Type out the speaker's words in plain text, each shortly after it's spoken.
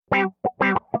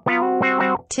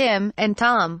Tim and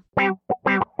Tom.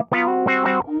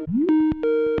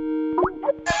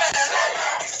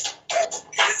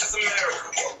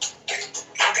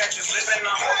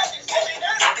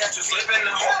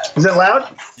 Is it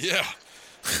loud? Yeah.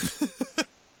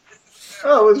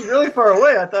 Oh, it was really far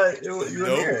away. I thought you would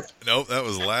hear it. Nope, that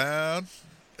was loud.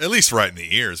 At least right in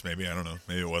the ears, maybe. I don't know.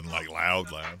 Maybe it wasn't like loud.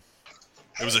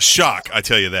 It was a shock, I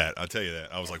tell you that.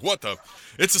 I was like, what the?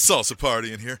 It's a salsa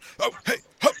party in here. Oh, hey,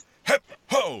 ho, hep,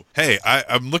 ho. Hey,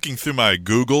 I'm looking through my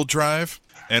Google Drive,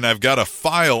 and I've got a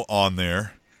file on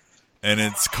there, and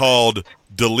it's called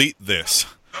Delete This.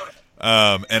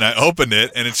 And I opened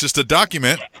it, and it's just a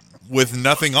document with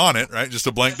nothing on it, right? Just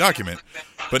a blank document.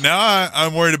 But now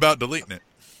I'm worried about deleting it.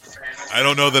 I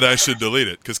don't know that I should delete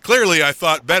it, because clearly I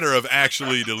thought better of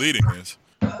actually deleting this.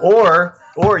 Or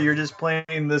you're just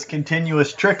playing this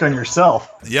continuous trick on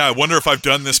yourself. Yeah, I wonder if I've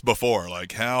done this before.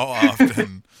 Like, how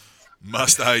often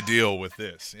must I deal with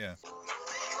this? Yeah.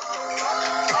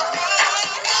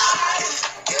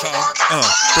 Tom,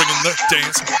 bringing the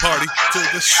dance party to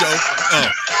the show.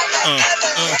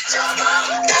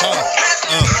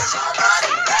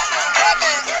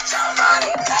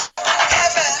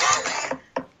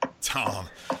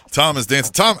 Tom is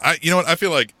dancing. Tom, you know what? I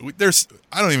feel like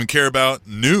I don't even care about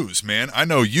news, man. I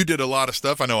know you did a lot of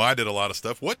stuff. I know I did a lot of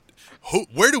stuff.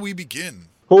 Where do we begin?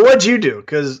 Well, what'd you do?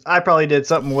 Because I probably did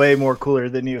something way more cooler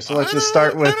than you. So let's just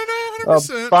start with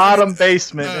a bottom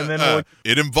basement. And then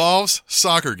it involves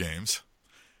soccer games,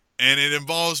 and it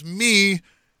involves me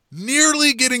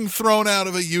nearly getting thrown out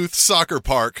of a youth soccer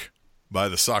park by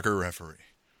the soccer referee.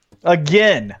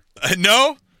 Again.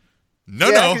 No. No,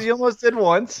 because you almost did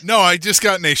once. No, I just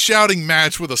got in a shouting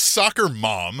match with a soccer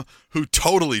mom who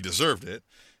totally deserved it.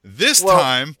 This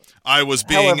time, I was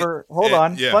being... However, hold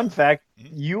on. Yeah. Fun fact,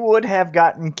 you would have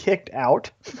gotten kicked out.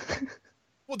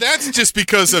 Well, that's just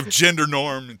because of gender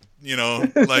norm,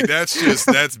 like that's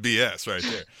BS right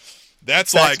there.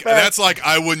 That's like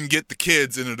I wouldn't get the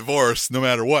kids in a divorce no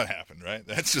matter what happened, right?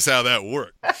 That's just how that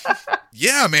worked.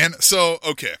 Yeah, man. So,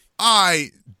 okay.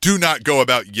 I do not go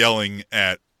about yelling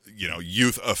at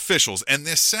youth officials. And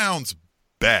this sounds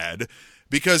bad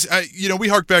because, we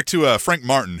hark back to Frank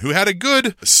Martin, who had a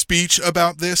good speech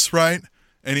about this, right?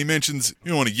 And he mentions, you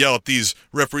don't want to yell at these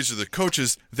referees or the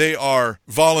coaches. They are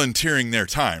volunteering their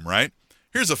time, right?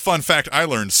 Here's a fun fact I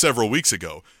learned several weeks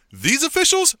ago. These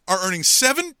officials are earning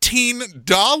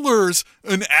 $17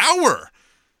 an hour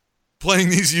playing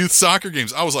these youth soccer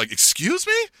games. I was like, excuse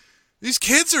me? These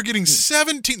kids are getting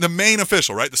 17, the main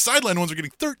official, right? The sideline ones are getting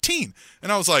 13.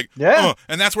 And I was like, yeah.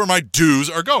 And that's where my dues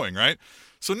are going, right?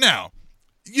 So now,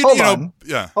 Hold on.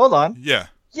 Yeah.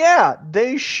 Yeah,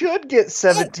 they should get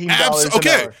 $17 an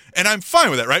hour. And I'm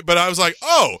fine with that, right? But I was like,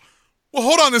 well,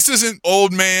 hold on. This isn't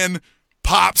old man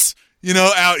Pops,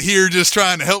 out here just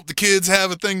trying to help the kids have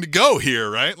a thing to go here,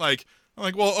 right? Like, I'm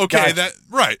like, well, okay, gotcha.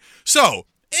 Right. So,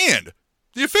 and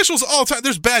the officials all the time,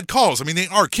 there's bad calls. I mean, they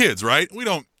are kids, right?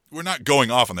 We're not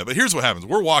going off on that, but here's what happens.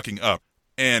 We're walking up,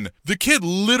 and the kid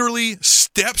literally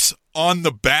steps on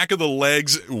the back of the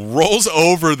legs, rolls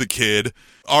over the kid,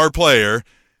 our player,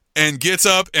 and gets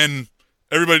up, and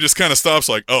everybody just kind of stops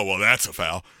like, oh, well, that's a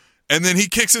foul. And then he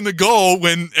kicks in the goal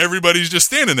when everybody's just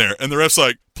standing there, and the ref's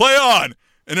like, play on.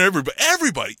 And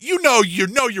everybody,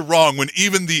 you're wrong when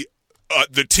even the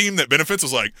team that benefits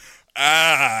was like,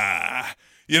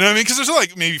 you know what I mean? Because there's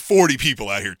like maybe 40 people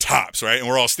out here tops, right? And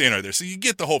we're all standing right there. So you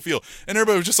get the whole feel. And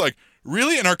everybody was just like,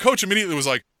 really? And our coach immediately was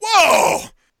like, whoa,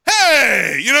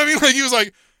 hey! You know what I mean? Like he was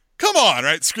like, come on,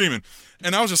 right? Screaming.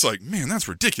 And I was just like, man, that's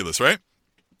ridiculous, right?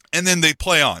 And then they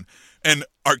play on. And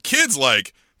our kid's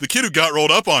like, the kid who got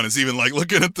rolled up on is even like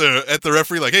looking at the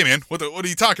referee like, hey, man, what are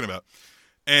you talking about?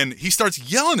 And he starts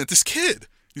yelling at this kid.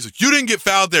 He's like, you didn't get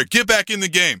fouled there. Get back in the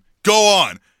game. Go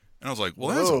on. And I was like,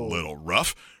 well, that's a little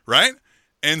rough, right?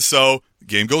 And so the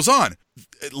game goes on.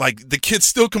 Like the kid's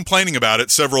still complaining about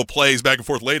it several plays back and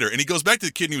forth later. And he goes back to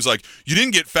the kid and he was like, you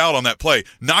didn't get fouled on that play.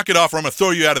 Knock it off or I'm going to throw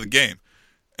you out of the game.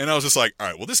 And I was just like, all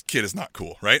right, well, this kid is not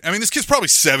cool, right? I mean, this kid's probably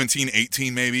 17,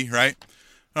 18 maybe, right?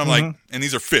 And I'm like, and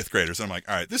these are fifth graders. And I'm like,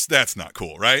 all right, that's not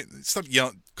cool, right? Stop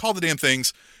yelling, call the damn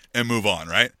things and move on,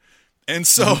 right? And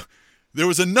so there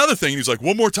was another thing. And he was like,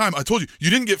 one more time. I told you, you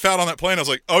didn't get fouled on that play. And I was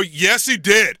like, oh, yes, he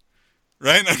did.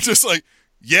 Right? And I'm just like,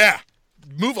 yeah,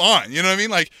 move on. You know what I mean?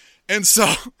 Like, and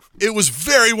so it was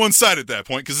very one-sided at that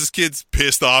point because this kid's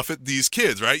pissed off at these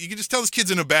kids, right? You can just tell this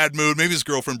kid's in a bad mood. Maybe his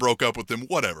girlfriend broke up with him,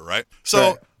 whatever, right?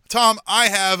 So, right. Tom, I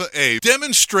have a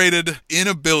demonstrated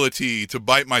inability to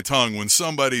bite my tongue when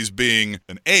somebody's being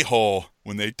an a-hole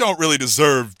when they don't really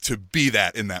deserve to be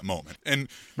that in that moment. And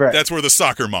that's where the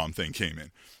soccer mom thing came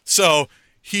in. So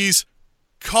he's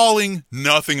calling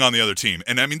nothing on the other team.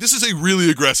 And I mean, this is a really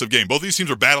aggressive game. Both these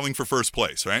teams are battling for first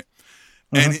place, right?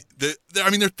 And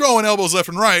they're throwing elbows left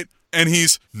and right, and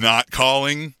he's not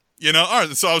calling, All right,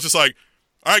 so I was just like,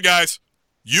 all right, guys,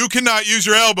 you cannot use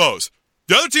your elbows.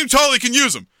 The other team totally can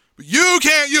use them, but you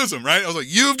can't use them, right? I was like,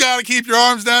 you've got to keep your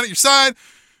arms down at your side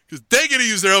because they get to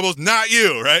use their elbows, not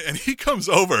you, right? And he comes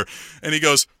over, and he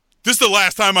goes, this is the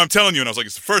last time I'm telling you. And I was like,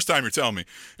 it's the first time you're telling me.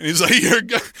 And he's like,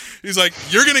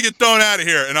 you're going to get thrown out of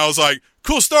here. And I was like,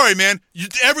 cool story, man.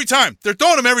 Every time. They're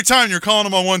throwing them every time. You're calling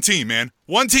them on one team, man.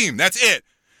 One team. That's it.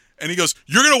 And he goes,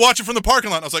 you're going to watch it from the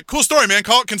parking lot. And I was like, cool story, man.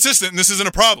 Call it consistent, and this isn't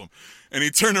a problem. And he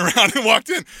turned around and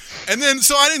walked in. And then,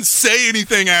 so I didn't say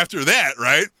anything after that,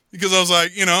 right? Because I was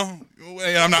like,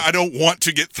 I don't want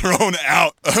to get thrown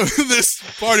out of this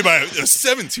party by a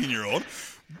 17-year-old.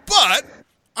 But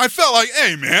I felt like,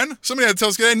 hey, man, somebody had to tell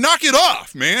us, hey, knock it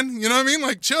off, man. You know what I mean?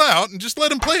 Like, chill out and just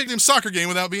let him play a damn soccer game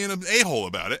without being an a-hole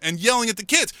about it and yelling at the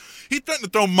kids. He threatened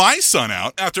to throw my son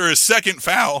out after his second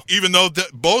foul, even though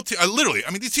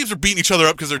these teams are beating each other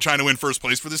up because they're trying to win first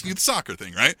place for this youth soccer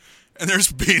thing, right? And they're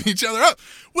just beating each other up,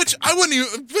 which I wouldn't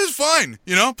even, it was fine,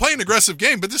 playing an aggressive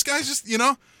game. But this guy's just,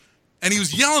 and he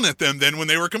was yelling at them then when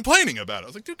they were complaining about it. I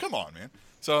was like, dude, come on, man.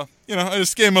 So, I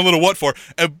just gave him a little what for.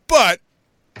 But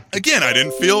again, I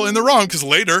didn't feel in the wrong because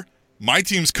later, my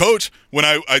team's coach, when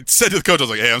I said to the coach, I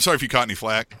was like, hey, I'm sorry if you caught any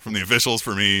flack from the officials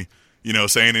for me,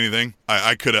 saying anything.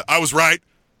 I was right,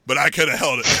 but I could have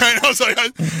held it. Right? I was like,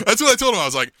 that's what I told him. I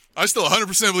was like, I still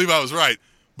 100% believe I was right,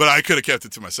 but I could have kept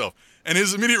it to myself. And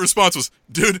his immediate response was,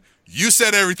 dude, you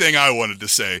said everything I wanted to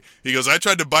say. He goes, I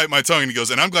tried to bite my tongue. And he goes,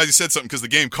 and I'm glad you said something because the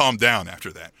game calmed down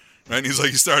after that. Right? And he's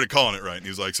like, you started calling it right. And he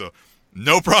was like, so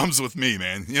no problems with me,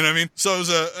 man. You know what I mean? So it was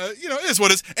it is what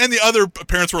it is. And the other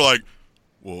parents were like,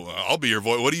 well, I'll be your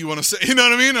voice. What do you want to say? You know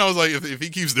what I mean? And I was like, if he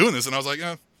keeps doing this. And I was like,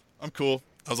 yeah, I'm cool.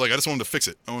 I was like, I just wanted to fix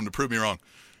it. I wanted to prove me wrong.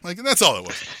 Like, and that's all it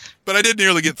was. But I did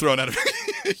nearly get thrown out of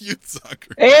youth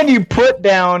soccer. And you put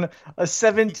down a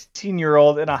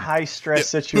 17-year-old in a high-stress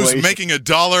situation. Who's making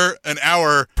 $1 an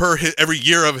hour every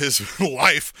year of his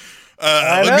life.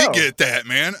 Let me get that,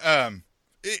 man.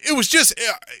 It was just,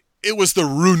 it was the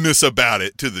rudeness about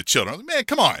it to the children. I was like, man,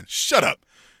 come on, shut up.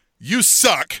 You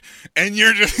suck. And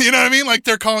you're just, you know what I mean? Like,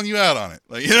 they're calling you out on it.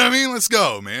 Like, you know what I mean? Let's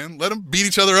go, man. Let them beat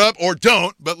each other up or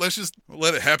don't, but let's just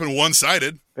let it happen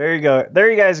one-sided. There you go.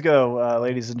 There you guys go,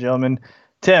 ladies and gentlemen.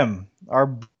 Tim, our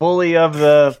bully of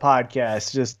the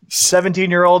podcast, just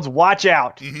 17-year-olds, watch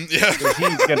out. Mm-hmm, yeah.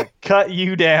 He's going to cut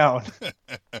you down.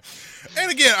 And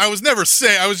again, I was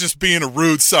just being a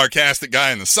rude, sarcastic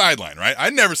guy on the sideline, right? I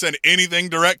never said anything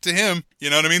direct to him. You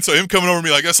know what I mean? So him coming over to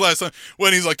me like, that's the last time.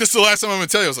 When he's like, this is the last time I'm going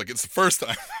to tell you. I was like, it's the first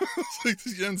time. You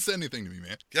haven't said anything to me,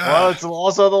 man. God. Well, it's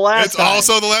also the last time. It's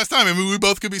also the last time. I mean, we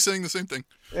both could be saying the same thing.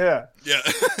 Yeah. Yeah.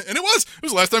 And it was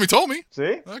the last time he told me.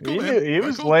 See? Cool, he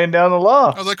was laying down the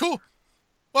law. I was like, cool.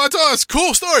 Well, I told you, it's a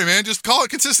cool story, man. Just call it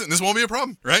consistent. This won't be a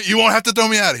problem, right? You won't have to throw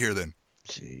me out of here then.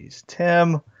 Jeez,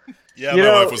 Tim. Yeah,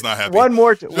 my wife was not happy. One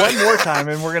more time,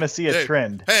 and we're going to see a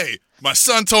trend. Hey, my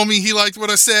son told me he liked what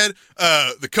I said.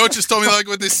 The coaches told me they liked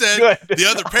what they said. The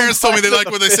other parents told me they liked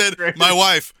what they said. My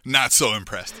wife, not so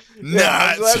impressed.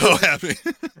 Not so happy.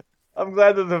 I'm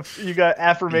glad that you got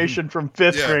affirmation from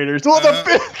fifth graders. Well, the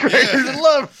fifth graders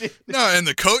loved it. No, and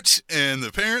the coach and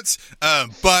the parents.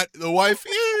 But the wife,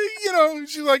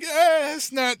 she's like,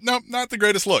 it's not the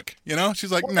greatest look.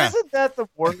 She's like, nah. Isn't that the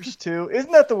worst too?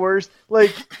 Isn't that the worst?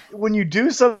 Like, when you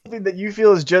do something that you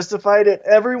feel is justified,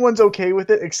 everyone's okay with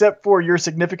it except for your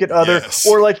significant other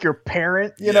or like your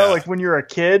parent. You know, like when you're a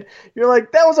kid, you're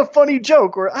like, that was a funny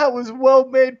joke or that was a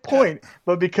well-made point.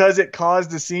 But because it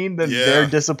caused a scene, then they're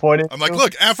disappointed. I'm like,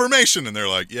 look, affirmation. And they're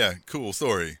like, yeah, cool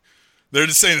story. They're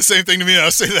just saying the same thing to me. I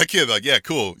was saying to that kid, like, yeah,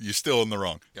 cool. You're still in the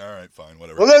wrong. All right, fine,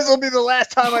 whatever. Well, this will be the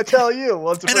last time I tell you.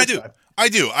 Well, it's the first time. I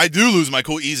do lose my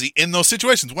cool easy in those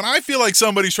situations. When I feel like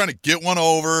somebody's trying to get one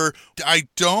over, I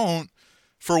don't,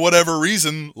 for whatever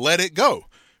reason, let it go.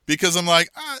 Because I'm like,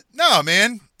 no,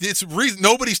 man, it's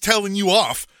nobody's telling you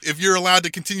off. If you're allowed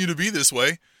to continue to be this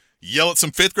way, yell at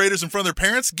some fifth graders in front of their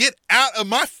parents, get out of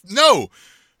my, no,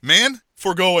 man.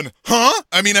 For going, huh?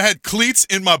 I mean, I had cleats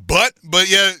in my butt, but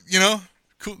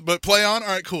cool, but play on. All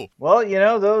right, cool. Well,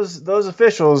 those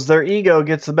officials, their ego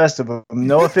gets the best of them.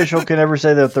 No official can ever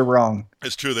say that they're wrong.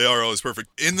 It's true. They are always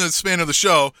perfect. In the span of the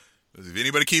show, if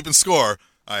anybody keeping score,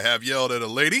 I have yelled at a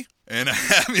lady and I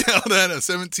have yelled at a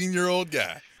 17-year-old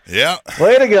guy. Yeah.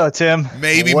 Way to go, Tim.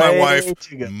 Maybe my wife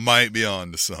might be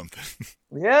on to something.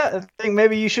 Yeah, I think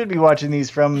maybe you should be watching these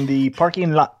from the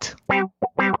parking lot.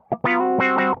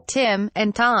 Tim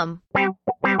and Tom.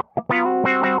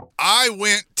 I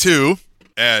went to,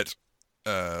 at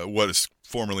what is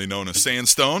formerly known as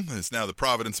Sandstone. It's now the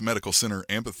Providence Medical Center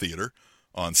Amphitheater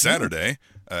on Saturday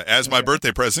as my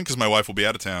birthday present, because my wife will be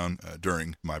out of town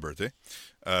during my birthday.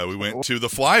 We went to the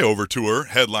Flyover Tour,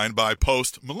 headlined by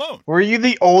Post Malone. Were you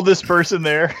the oldest person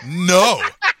there? No.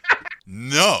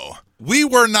 No. We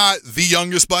were not the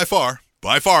youngest by far,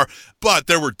 but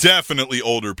there were definitely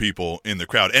older people in the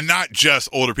crowd, and not just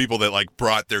older people that, like,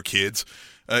 brought their kids.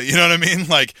 You know what I mean?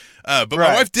 Like, but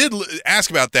my wife did ask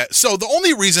about that. So the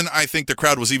only reason I think the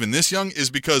crowd was even this young is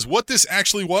because what this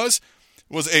actually was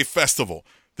a festival.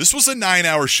 This was a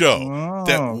 9-hour show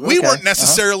that we weren't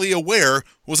necessarily aware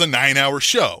was a 9-hour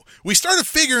show. We started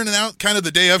figuring it out kind of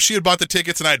the day of. She had bought the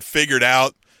tickets, and I had figured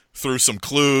out through some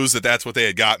clues that that's what they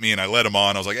had got me, and I let them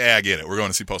on. I was like, hey, I get it. We're going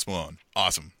to see Post Malone.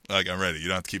 Awesome. Like, I'm ready. You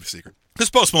don't have to keep a secret. Because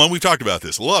Post Malone, we've talked about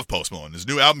this. Love Post Malone. His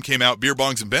new album came out, Beer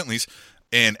Bongs and Bentleys.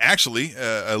 And actually,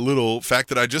 a little fact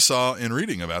that I just saw in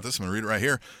reading about this, I'm going to read it right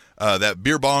here, that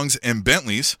Beer Bongs and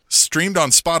Bentleys streamed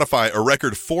on Spotify a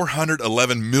record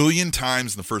 411 million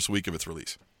times in the first week of its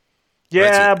release.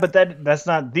 Yeah, right, so, but that's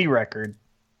not the record.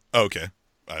 Okay.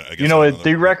 I guess you know what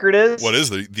the record is? What is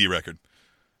the record?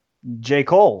 J.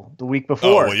 Cole, the week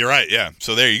before. Oh, well, you're right, yeah.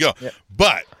 So there you go. Yeah.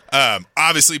 But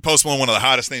obviously, Post Malone, one of the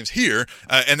hottest names here,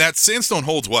 and that Sandstone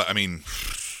holds what? I mean...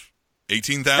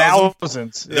 18,000?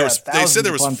 Thousands. They said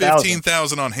there was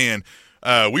 15,000 on hand.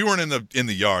 We weren't in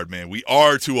the yard, man. We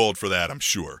are too old for that, I'm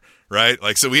sure. Right?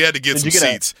 Like, so we had to get some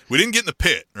seats. We didn't get in the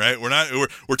pit, right?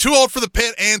 We're too old for the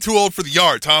pit and too old for the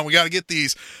yard, Tom. We got to get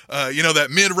these, that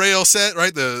mid-rail set,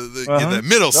 right? The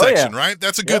middle section, right?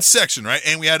 That's a good section, right?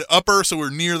 And we had upper, so we're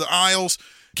near the aisles.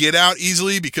 Get out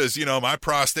easily because, my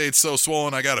prostate's so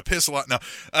swollen, I got to piss a lot. No,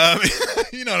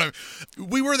 you know what I mean?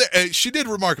 We were there. She did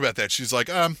remark about that. She's like,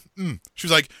 she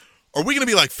was like, are we going to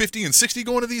be like 50 and 60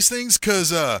 going to these things?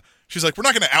 Because she's like, we're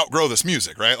not going to outgrow this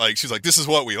music, right? Like, she's like, this is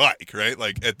what we like, right?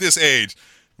 Like, at this age,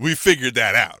 we figured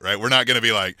that out, right? We're not going to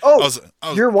be like,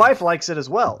 your wife likes it as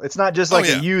well. It's not just like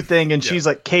a you thing and she's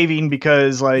like caving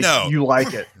because you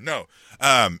like it. No.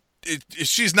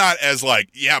 She's not as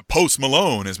Post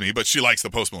Malone as me, but she likes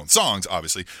the Post Malone songs,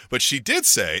 obviously. But she did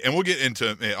say, and we'll get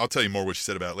into, I'll tell you more what she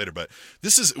said about it later, but we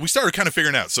started kind of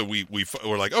figuring out. So we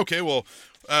were like, okay, well,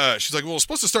 she's like, well, it's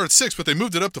supposed to start at 6, but they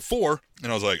moved it up to 4.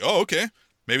 And I was like, oh, okay.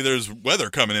 Maybe there's weather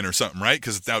coming in or something, right?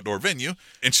 Because it's an outdoor venue.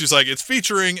 And she's like, it's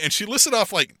featuring, and she listed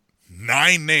off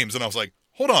 9 names. And I was like,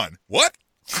 hold on, what?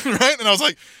 Right? And I was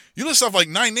like, you listed off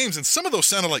 9 names, and some of those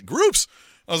sounded like groups.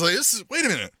 I was like, wait a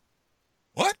minute.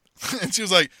 What? And she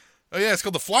was like, oh yeah, it's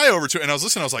called the Flyover Tour. And I was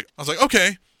listening, I was like,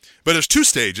 okay. But there's 2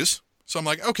 stages. So I'm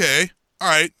like, okay, all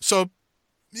right. So,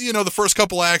 the first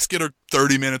couple acts get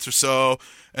 30 minutes or so.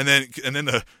 And then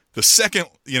the second,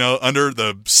 under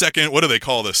the second, what do they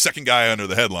call the second guy under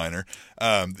the headliner?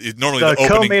 Normally the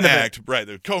opening act, event. Right.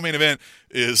 The co-main event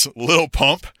is Lil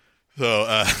Pump. So,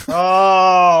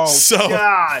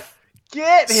 God.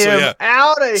 Get him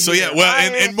out of here. So, yeah, well,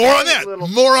 and more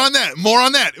on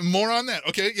that.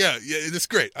 Okay, yeah, it's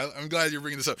great. I'm glad you're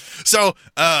bringing this up. So,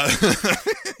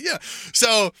 yeah,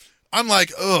 so I'm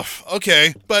like, ugh,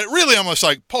 okay. But really, I'm just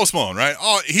like, Post Malone, right?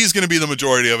 Oh, he's going to be the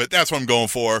majority of it. That's what I'm going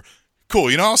for.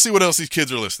 Cool, I'll see what else these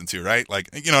kids are listening to, right? Like,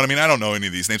 you know what I mean? I don't know any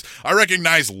of these names. I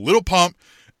recognized Lil Pump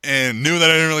and knew that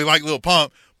I didn't really like Lil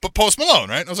Pump, but Post Malone,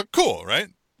 right? I was like, cool, right?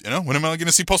 When am I going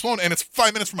to see Post Malone? And it's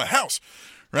 5 minutes from my house.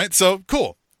 Right? So,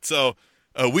 cool. So,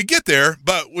 we get there,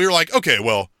 but we were like, okay,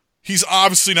 well, he's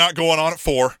obviously not going on at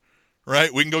 4,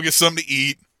 right? We can go get something to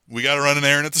eat. We got to run an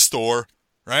errand at the store,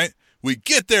 right? We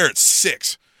get there at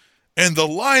 6, and the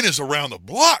line is around the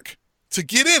block to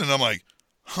get in, and I'm like,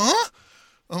 huh?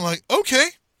 I'm like,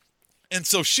 okay. And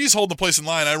so she's holding the place in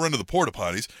line. I run to the porta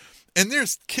potties, and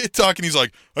there's a kid talking. He's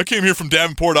like, I came here from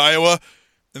Davenport, Iowa,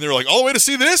 and they were like, all the way to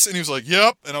see this? And he was like,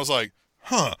 yep. And I was like,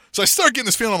 huh. So I start getting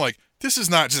this feeling. I'm like, this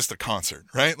is not just a concert,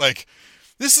 right? Like,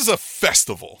 this is a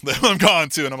festival that I'm going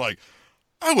to. And I'm like,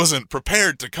 I wasn't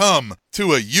prepared to come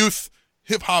to a youth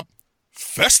hip-hop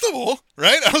festival,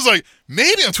 right? I was like,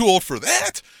 maybe I'm too old for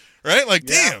that, right? Like,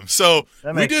 damn. So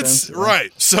we did, sense,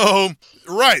 right. So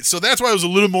that's why I was a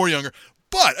little more younger.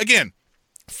 But, again,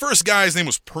 first guy's name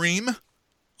was Preem,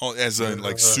 as in,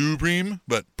 Supreme,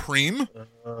 but Preem.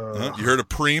 You heard of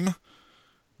Preem?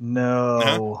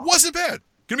 No. Wasn't bad.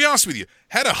 Gonna be honest with you,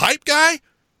 had a hype guy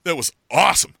that was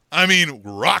awesome. I mean,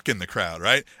 rocking the crowd,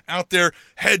 right? Out there,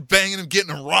 head banging and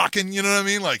getting them rocking, you know what I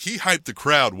mean? Like, he hyped the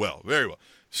crowd very well.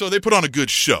 So they put on a good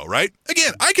show, right?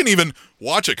 Again, I can even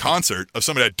watch a concert of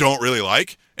somebody I don't really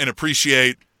like and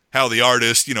appreciate how the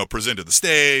artist, presented the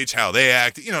stage, how they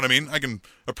act, you know what I mean? I can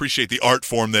appreciate the art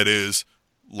form that is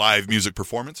live music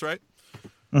performance, right?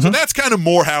 Mm-hmm. So that's kind of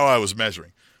more how I was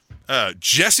measuring.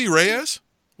 Jessie Reyes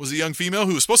was a young female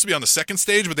who was supposed to be on the second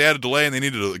stage, but they had a delay and they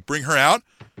needed to bring her out.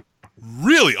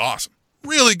 Really awesome.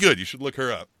 Really good. You should look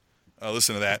her up.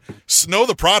 Listen to that. Snow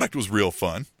the Product was real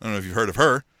fun. I don't know if you've heard of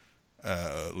her.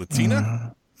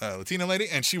 Latina lady,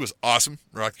 and she was awesome.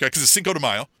 Because it's Cinco de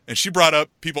Mayo, and she brought up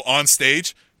people on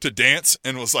stage to dance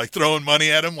and was like throwing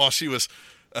money at them while she was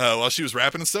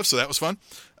rapping and stuff. So that was fun.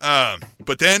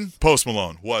 But then Post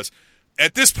Malone was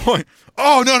at this point.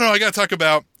 Oh no, I got to talk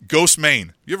about Ghost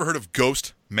Maine. You ever heard of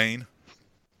Ghost Maine?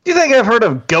 Do you think I've heard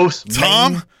of Ghost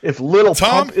Tom? Maine? If Little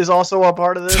Pump is also a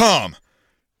part of this? Tom,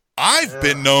 I've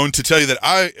been known to tell you that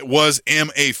I am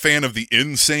a fan of the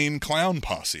Insane Clown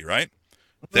Posse, right?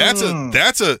 That's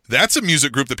a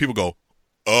music group that people go,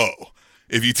 oh,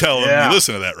 if you tell them you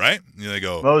listen to that, right? And they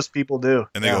go, most people do.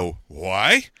 And they go,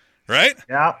 why? Right?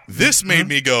 Yeah. This made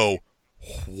me go,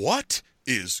 what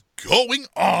is going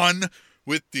on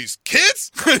with these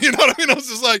kids? You know what I mean? I was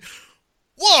just like,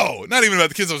 whoa, not even about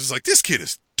the kids. I was just like, this kid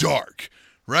is dark,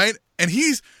 right? And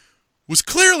he was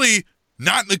clearly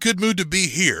not in a good mood to be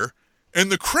here,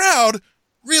 and the crowd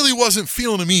really wasn't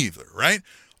feeling him either, right?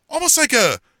 Almost like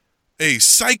a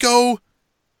psycho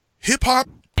hip-hop.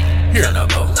 Here,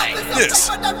 this.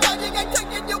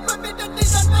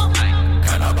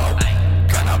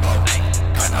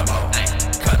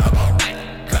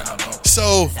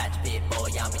 So,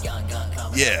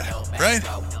 yeah, right?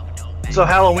 So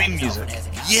Halloween music.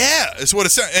 Yeah, is what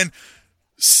it sounds. And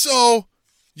so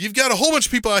you've got a whole bunch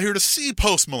of people out here to see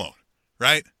Post Malone,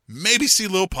 right? Maybe see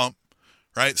Lil Pump,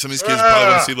 right? Some of these kids probably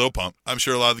want to see Lil Pump. I'm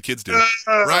sure a lot of the kids do,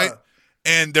 right?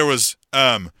 And there was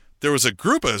a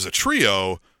group, as a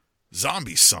trio,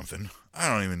 Zombies something. I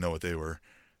don't even know what they were.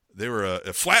 They were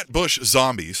a Flatbush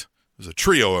Zombies. It was a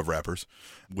trio of rappers.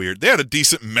 Weird. They had a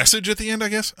decent message at the end, I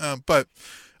guess. But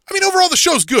I mean, overall, the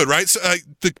show's good, right? So,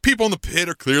 the people in the pit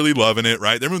are clearly loving it,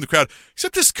 right? They're moving the crowd,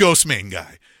 except this Ghost Maine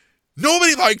guy.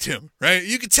 Nobody liked him, right?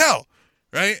 You could tell,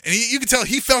 right? And you could tell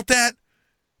he felt that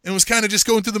and was kind of just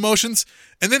going through the motions.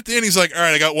 And then at the end, he's like, all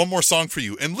right, I got one more song for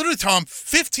you. And literally, Tom,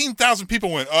 15,000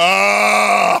 people went,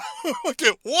 look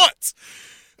at what?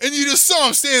 And you just saw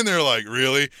him standing there like,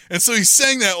 really? And so he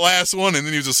sang that last one, and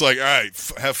then he was just like, all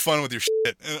right, have fun with your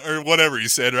shit, or whatever he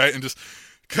said, right? And just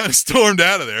kind of stormed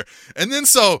out of there. And then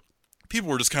so people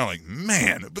were just kind of like,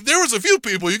 man. But there was a few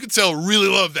people you could tell really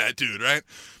loved that dude, right?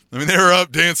 I mean, they were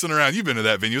up dancing around. You've been to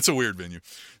that venue. It's a weird venue.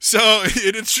 So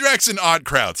it attracts an odd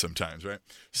crowd sometimes, right?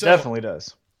 So, definitely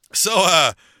does.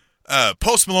 So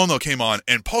Post Malone, though, came on,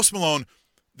 and Post Malone,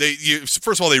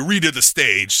 first of all, they redid the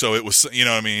stage, so it was, you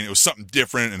know what I mean, it was something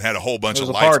different and had a whole bunch of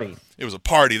lights. Party. It was a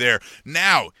party there.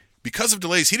 Now, because of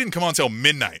delays, he didn't come on until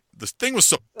midnight. The thing was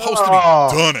supposed to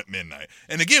be done at midnight.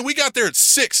 And again, we got there at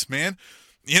 6, man.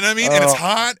 You know what I mean? And it's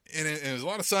hot, and there's a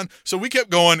lot of sun. So we kept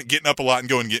going, getting up a lot, and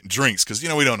going and getting drinks, because, you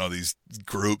know, we don't know these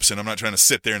groups, and I'm not trying to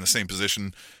sit there in the same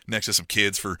position next to some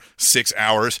kids for 6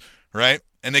 hours, right?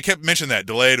 And they kept mentioning that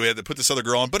delayed. We had to put this other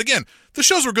girl on. But again, the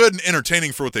shows were good and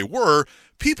entertaining for what they were.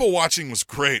 People watching was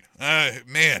great.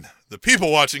 Man, the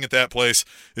people watching at that place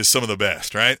is some of the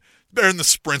best, right? Better than the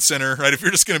Sprint Center, right? If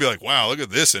you're just going to be like, wow, look at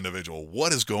this individual.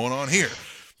 What is going on here?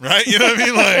 Right? You know what I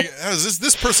mean? Like, how does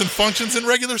this person functions in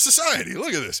regular society?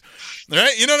 Look at this.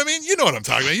 Right? You know what I mean? You know what I'm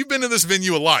talking about. You've been to this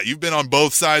venue a lot. You've been on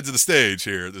both sides of the stage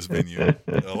here at this venue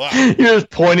a lot. You're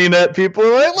just pointing at people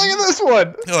like, look at this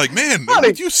one. You're like, man,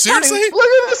 honey, you seriously? Honey, look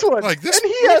at this one. Like this,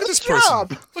 and he has this a job.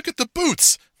 person. Look at the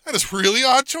boots. That is really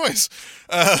odd choice.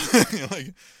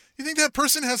 Like, you think that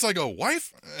person has like a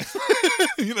wife?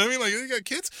 You know what I mean? Like, they got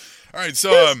kids? All right, so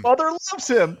his mother loves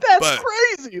him. That's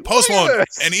crazy. Post Malone,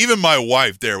 and even my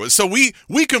wife there was. So we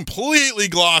completely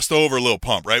glossed over Lil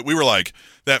Pump, right? We were like,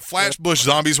 that Flatbush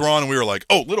Zombies were on, and we were like,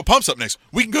 oh, Lil Pump's up next.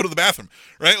 We can go to the bathroom,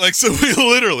 right? Like, so we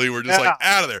literally were just like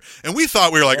out of there, and we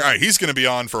thought we were like, all right, he's going to be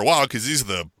on for a while because he's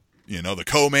the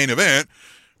co-main event,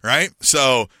 right?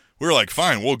 So we were like,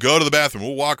 fine, we'll go to the bathroom,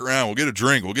 we'll walk around, we'll get a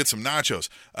drink, we'll get some nachos.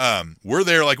 We're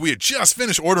there like we had just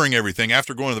finished ordering everything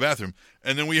after going to the bathroom.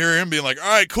 And then we hear him being like, all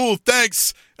right, cool,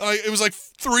 thanks. Like, it was like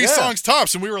 3 songs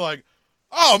tops. And we were like,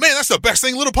 oh, man, that's the best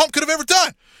thing Little Pump could have ever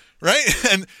done. Right?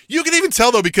 And you could even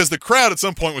tell, though, because the crowd at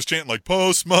some point was chanting, like,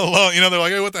 Post Malone. You know, they're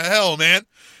like, hey, what the hell, man?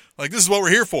 Like, this is what we're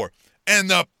here for. And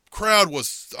the crowd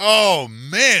was, oh,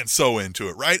 man, so into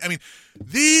it, right? I mean,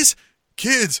 these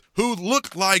kids who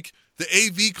looked like the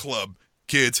AV Club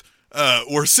kids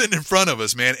were sitting in front of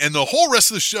us, man. And the whole rest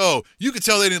of the show, you could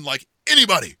tell they didn't like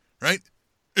anybody, right?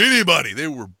 Anybody. They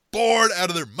were bored out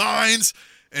of their minds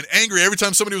and angry. Every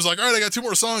time somebody was like, all right, I got 2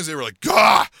 more songs, they were like,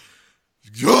 gah,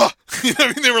 gah. You know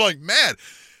what I mean? They were like mad.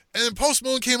 And then Post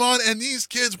Malone came on, and these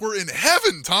kids were in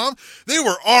heaven, Tom. They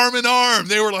were arm in arm.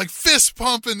 They were like fist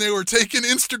pumping. They were taking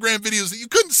Instagram videos that you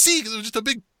couldn't see because it was just a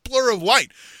big blur of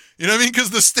light. You know what I mean? Because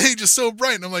the stage is so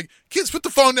bright. And I'm like, kids, put the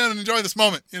phone down and enjoy this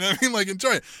moment. You know what I mean? Like,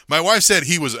 enjoy it. My wife said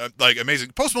he was, like,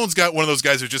 amazing. Post Malone's got one of those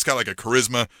guys who's just got, like, a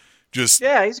charisma just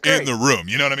he's great. in the room.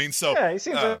 You know what I mean? So he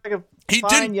seems like a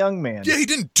fine young man. Yeah, he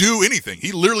didn't do anything.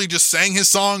 He literally just sang his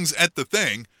songs at the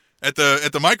thing, at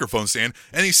the microphone stand,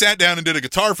 and he sat down and did a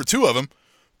guitar for 2 of them.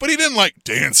 But he didn't, like,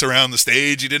 dance around the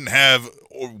stage. He didn't have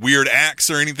weird acts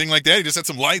or anything like that. He just had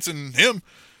some lights and him.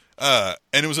 And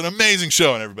it was an amazing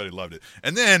show, and everybody loved it.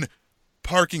 And then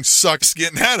parking sucks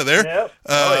getting out of there. Yep.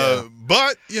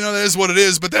 But, you know, that is what it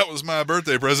is. But that was my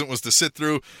birthday present, was to sit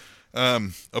through a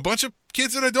bunch of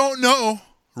kids that I don't know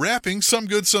rapping, some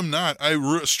good, some not.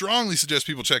 I strongly suggest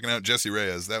people checking out Jesse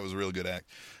Reyes. That was a real good act.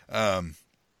 And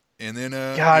then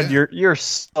God, you're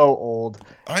so old.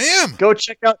 I am. Go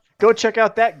check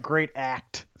out that great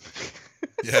act.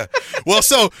 Yeah. Well,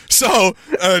 so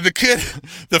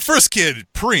the first kid,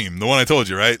 Preem, the one I told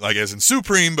you, right? Like as in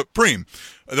Supreme, but Preem.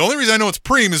 The only reason I know it's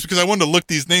Preem is because I wanted to look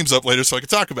these names up later so I could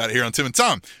talk about it here on Tim and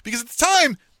Tom. Because at the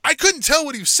time, I couldn't tell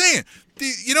what he was saying.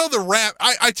 The rap,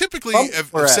 I typically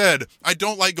have said I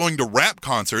don't like going to rap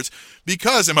concerts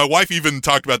because, and my wife even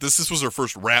talked about this was her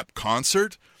first rap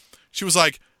concert. She was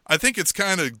like, I think it's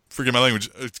kind of, forget my language,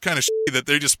 it's kind of shitty that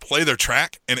they just play their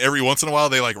track and every once in a while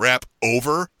they like rap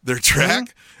over their track.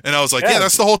 Mm-hmm. And I was like, yeah,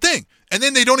 that's the whole thing. And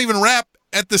then they don't even rap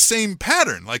at the same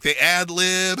pattern. Like they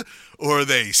ad-lib or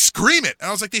they scream it. And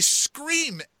I was like, they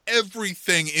scream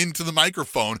everything into the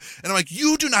microphone. And I'm like,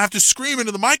 you do not have to scream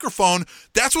into the microphone.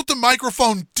 That's what the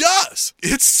microphone does.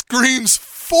 It screams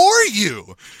for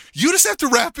you. You just have to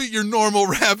rap it your normal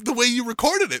rap the way you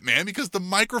recorded it, man, because the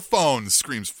microphone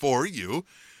screams for you.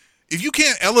 If you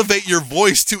can't elevate your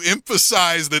voice to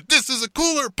emphasize that this is a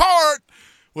cooler part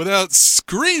without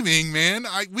screaming, man,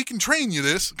 we can train you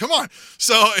this. Come on.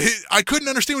 So I couldn't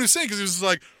understand what he was saying because he was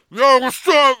like, yo, what's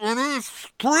up? It's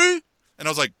Pre? And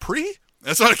I was like, Pre?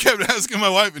 That's what I kept asking my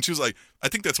wife. And she was like, I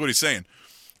think that's what he's saying.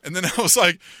 And then I was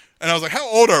like, how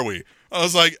old are we? I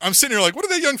was like, I'm sitting here like, what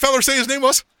did that young feller say his name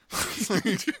was?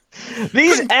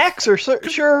 These acts are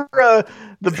sure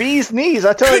the bee's knees,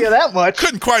 I tell you that much.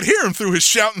 Couldn't quite hear him through his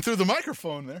shouting through the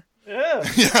microphone there. Yeah.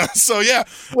 Yeah. So yeah.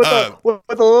 With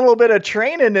a little bit of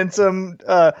training and some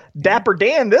Dapper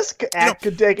Dan, this act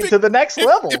could take it to the next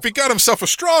level. If he got himself a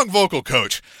strong vocal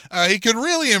coach, he could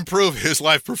really improve his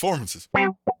live performances.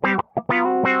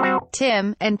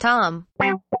 Tim and Tom.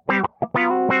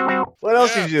 What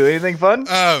else did you do? Anything fun?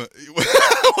 What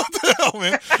the hell,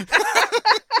 man?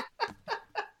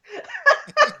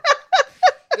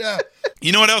 Yeah.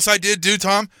 You know what else I did do,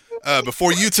 Tom?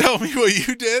 Before you tell me what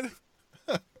you did?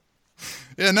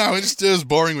 Yeah, no, it was a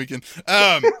boring weekend.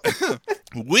 You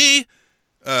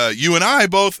and I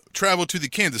both traveled to the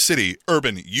Kansas City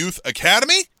Urban Youth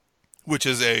Academy, which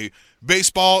is a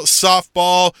baseball,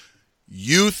 softball,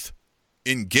 youth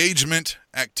engagement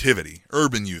activity,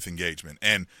 urban youth engagement.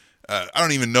 And I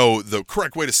don't even know the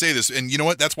correct way to say this. And you know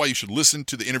what? That's why you should listen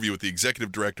to the interview with the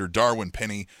executive director, Darwin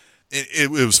Penny. It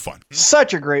was fun.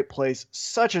 Such a great place.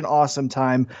 Such an awesome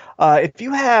time. If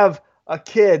you have a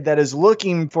kid that is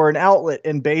looking for an outlet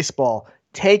in baseball,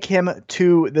 take him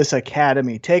to this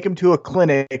academy. Take him to a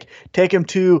clinic. Take him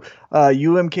to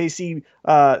UMKC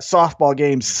softball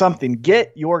games, something.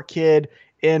 Get your kid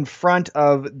in front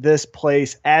of this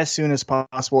place as soon as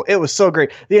possible. It was so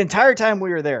great. The entire time we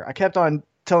were there, I kept on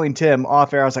telling Tim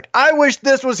off air, I was like, I wish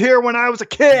this was here when I was a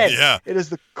kid. Yeah. It is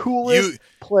the coolest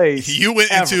place. You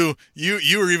went ever.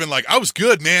 You were even like, I was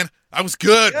good, man. I was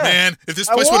good, man. If this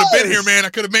place would have been here, man, I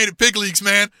could have made it big leagues,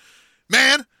 man.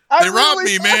 Man, they robbed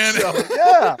me, man. So.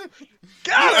 Yeah.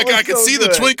 God, I could see the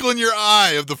twinkle in your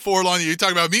eye of the forlorn. You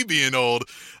talking about me being old.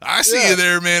 I see you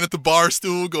there, man, at the bar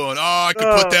stool going, I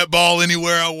could put that ball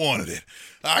anywhere I wanted it.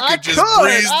 I could just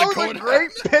breeze the corner. A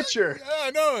great pitcher. Yeah,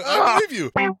 I know. I believe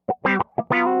you.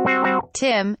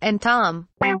 Tim and Tom.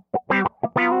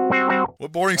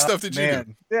 What boring stuff did you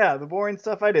do? Yeah, the boring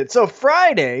stuff I did. So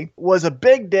Friday was a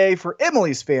big day for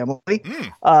Emily's family.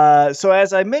 So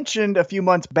as I mentioned a few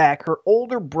months back, her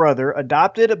older brother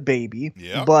adopted a baby.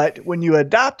 Yeah. But when you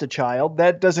adopt a child,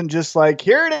 that doesn't just like,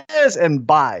 here it is and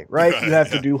bye, right? You have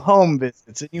to do home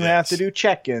visits and you have to do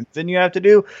check-ins and you have to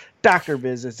do doctor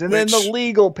visits and then the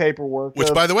legal paperwork.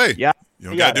 Which, by the way, yeah. You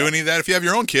don't got to do any of that if you have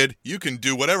your own kid. You can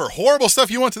do whatever horrible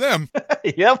stuff you want to them.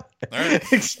 Yep. All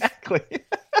right. Exactly.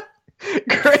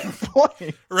 Great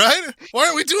point. Right? Why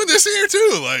aren't we doing this here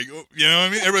too? Like, you know what I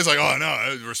mean? Everybody's like, oh, no,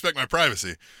 I respect my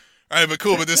privacy. All right, but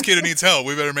cool, but this kid needs help.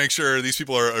 We better make sure these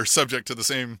people are subject to the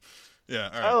same, Yeah.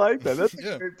 All right. I like that. That's a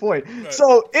Yeah. great point. Right.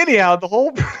 So anyhow, the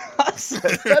whole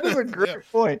process, that is a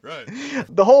great point. Right.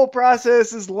 The whole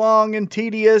process is long and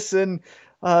tedious and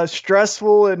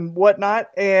stressful and whatnot.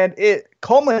 And it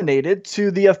culminated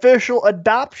to the official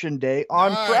adoption day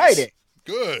on Nice. Friday.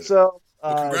 Good. So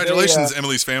well, congratulations,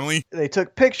 Emily's family. They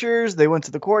took pictures. They went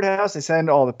to the courthouse. They signed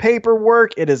all the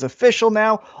paperwork. It is official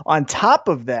now. On top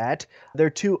of that, their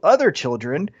two other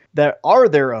children that are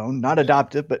their own, not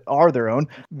adopted, but are their own.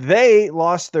 They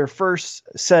lost their first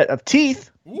set of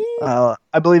teeth. I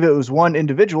believe it was one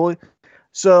individual.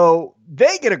 So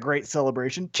they get a great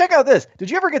celebration. Check out this.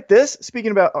 Did you ever get this? Speaking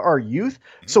about our youth.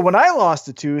 So when I lost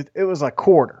a tooth, it was a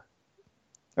quarter.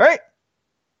 All right?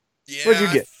 Yeah. What'd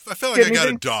you get? I felt like I got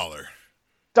 $1.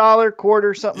 $1,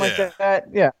 quarter, something like that.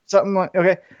 Yeah, something like,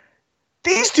 okay.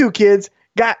 These two kids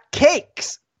got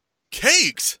cakes.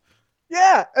 Cakes?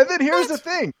 Yeah, and then here's the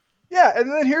thing. Yeah, and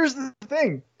then here's the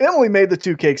thing. Emily made the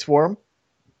 2 cakes for them.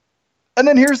 And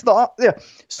then here's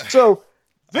So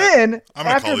then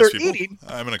after they're eating,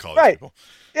 I'm going to call these people.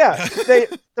 Yeah,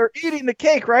 they're eating the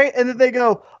cake, right? And then they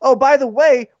go, "Oh, by the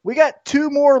way, we got 2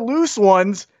 more loose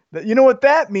ones. You know what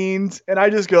that means?" And I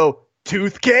just go,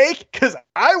 "Tooth cake?" Because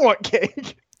I want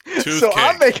cake. So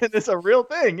I'm making this a real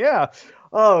thing. Yeah.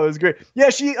 Oh, it was great. Yeah,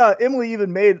 Emily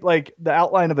even made like the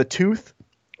outline of a tooth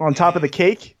on top of the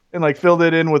cake and like filled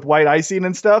it in with white icing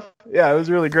and stuff. Yeah, it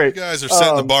was really great. You guys are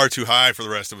setting the bar too high for the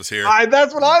rest of us here.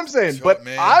 That's what I'm saying. But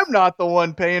I'm not the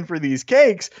one paying for these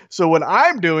cakes. So what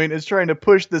I'm doing is trying to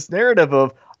push this narrative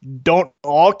of, don't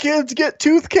all kids get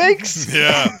tooth cakes?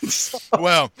 Yeah.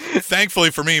 Well,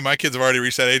 thankfully for me, my kids have already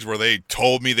reached that age where they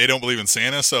told me they don't believe in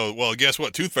Santa. So, well, guess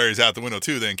what? Tooth fairy's out the window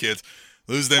too then, kids.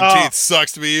 Lose them teeth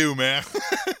sucks to be you, man.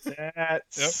 That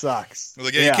sucks. I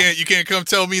was like, you can't come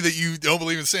tell me that you don't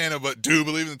believe in Santa, but do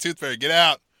believe in the tooth fairy. Get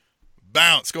out.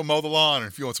 Bounce. Go mow the lawn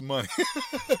if you want some money.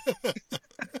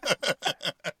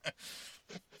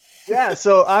 Yeah,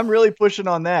 so I'm really pushing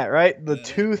on that, right? The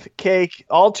tooth cake.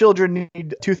 All children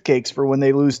need tooth cakes for when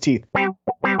they lose teeth.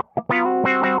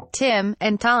 Tim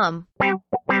and Tom.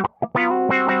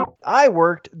 I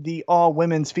worked the all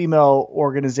women's female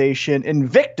organization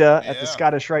Invicta at the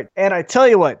Scottish Rite. And I tell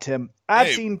you what, Tim,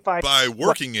 I've seen fights. By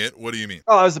working it, what do you mean?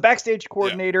 Oh, I was the backstage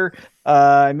coordinator.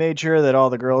 I made sure that all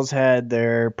the girls had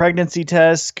their pregnancy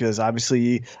tests because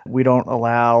obviously we don't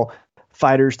allow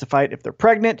fighters to fight if they're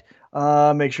pregnant.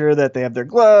 Make sure that they have their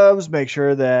gloves, make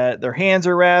sure that their hands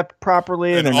are wrapped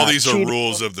properly. And all these are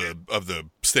rules of the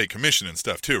state commission and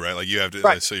stuff too, right? Like you have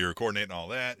to, so you're coordinating all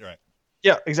that, right?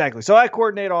 Yeah, exactly. So I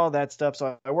coordinate all that stuff.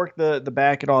 So I work the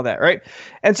back and all that, right?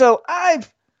 And so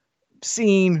I've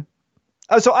seen,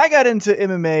 so I got into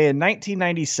MMA in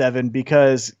 1997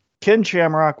 because Ken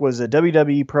Shamrock was a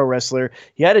WWE pro wrestler.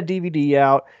 He had a DVD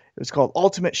out. It was called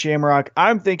Ultimate Shamrock.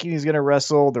 I'm thinking he's going to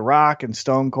wrestle The Rock and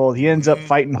Stone Cold. He ends up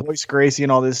fighting Hoist Gracie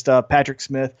and all this stuff, Patrick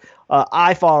Smith.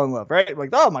 I fall in love, right?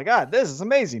 Like, oh my God, this is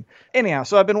amazing. Anyhow,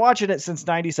 so I've been watching it since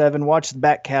 97, watched the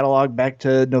back catalog back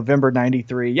to November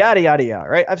 93, yada, yada, yada,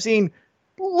 right? I've seen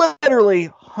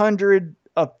literally hundreds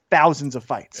of thousands of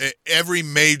fights. Every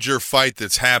major fight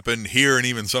that's happened here and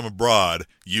even some abroad,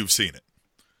 you've seen it.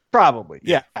 Probably,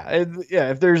 yeah.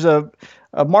 If there's a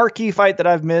marquee fight that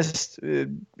I've missed,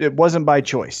 it wasn't by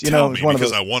choice. Tell me,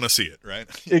 because I want to see it, right?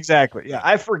 Exactly. Yeah,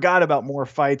 I forgot about more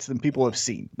fights than people have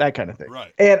seen, that kind of thing.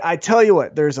 Right. And I tell you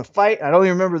what, there's a fight. I don't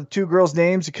even remember the 2 girls'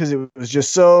 names because it was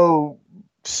just so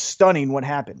stunning what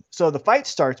happened. So the fight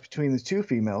starts between the 2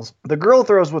 females. The girl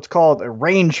throws what's called a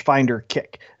rangefinder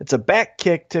kick. It's a back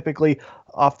kick, typically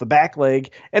off the back leg,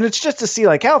 and it's just to see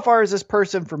like how far is this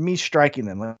person from me striking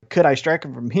them. Like, could I strike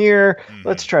them from here?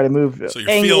 Let's try to move so you're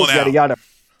angles, feeling yada out. yada.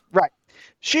 Right.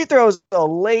 She throws a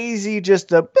lazy,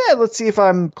 let's see if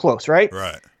I'm close, right?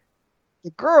 Right. The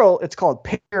girl, it's called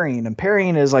parrying, and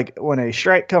parrying is like when a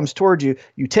strike comes towards you,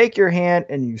 you take your hand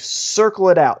and you circle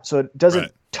it out so it doesn't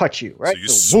touch you, right? So you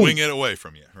swing it away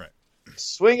from you, right?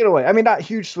 Swing it away. I mean, not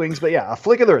huge swings, but yeah, a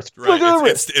flick of the wrist. Right.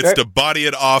 It's to body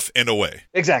it off and away.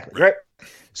 Exactly, right?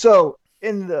 So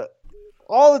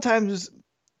all the times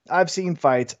I've seen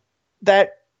fights,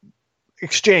 that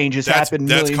exchange has happened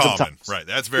millions of times. Right.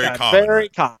 That's very common. Very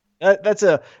common. That's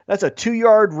a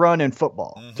 2-yard run in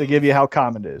football to give you how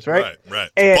common it is, right? Right.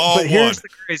 But here's the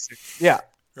craziest. Yeah.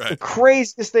 Right. The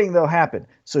craziest thing though happened.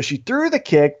 So she threw the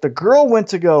kick. The girl went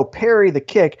to go parry the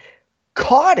kick,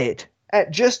 caught it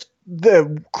at just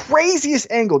the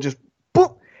craziest angle, just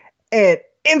boop, and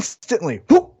instantly,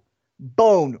 whoop,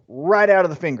 bone right out of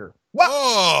the finger. Wow.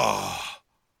 Oh.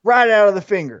 Right out of the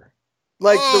finger.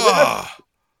 Like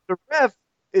the ref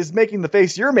is making the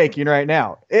face you're making right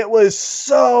now. It was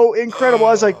so incredible.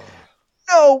 I was like,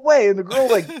 no way. And the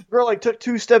girl took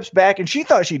 2 steps back, and she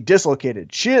thought she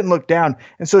dislocated. She didn't look down.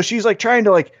 And so she's like trying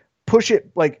to like push it,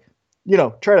 like, you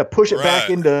know, try to push it back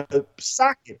into the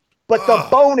socket. But the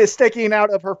bone is sticking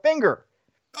out of her finger.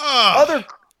 Other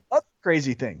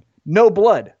crazy thing. No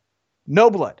blood. No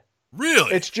blood.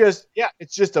 Really? It's just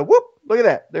a whoop. Look at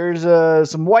that. There's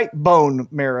some white bone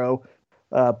marrow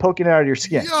poking out of your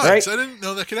skin. Yikes, right? I didn't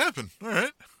know that could happen. All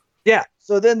right. Yeah.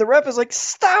 So then the ref is like,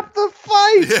 "Stop the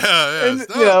fight!" Yeah. And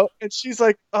you know, and she's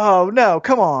like, "Oh no,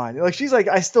 come on!" Like she's like,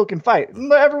 "I still can fight."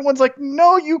 And everyone's like,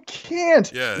 "No, you can't,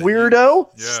 weirdo!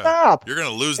 Stop! You're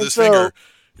gonna lose this finger."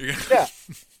 Yeah.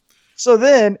 So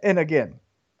then, and again,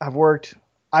 I've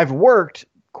worked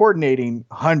coordinating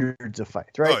hundreds of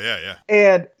fights, right? Oh yeah.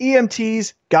 And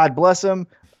EMTs, God bless them.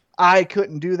 I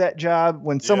couldn't do that job.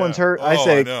 When someone's hurt, I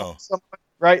say,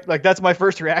 right? Like that's my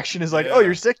first reaction is like, "Oh,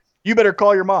 you're sick? You better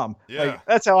call your mom." Yeah. Like,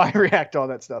 that's how I react to all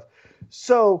that stuff.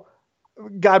 So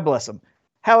God bless them.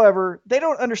 However, they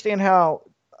don't understand how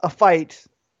a fight,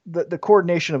 the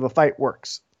coordination of a fight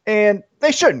works. And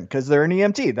they shouldn't, because they're an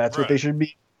EMT. That's what they should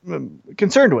be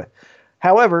concerned with.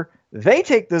 However, they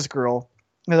take this girl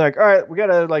and they're like, "All right, we got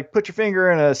to like put your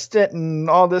finger in a stent and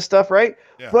all this stuff," right?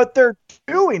 Yeah. But they're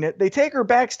doing it. They take her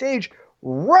backstage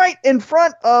right in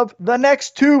front of the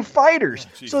next 2 fighters.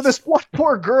 So this one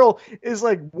poor girl is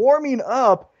like warming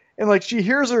up and like she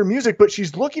hears her music, but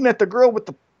she's looking at the girl with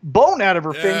the bone out of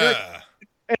her finger,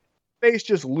 and her face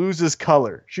just loses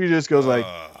color. She just goes like,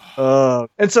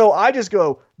 and so I just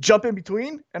go jump in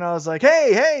between, and I was like,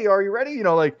 hey, are you ready? You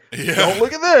know, like, don't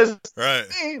look at this. Right.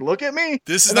 Hey, look at me.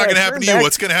 This is not going to happen to you.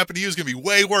 What's going to happen to you is going to be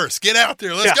way worse. Get out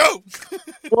there. Let's go.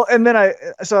 Well, and then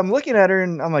I'm looking at her,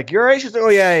 and I'm like, "You're right?" She's like, "Oh,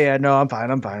 yeah. No, I'm fine.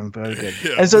 I'm good."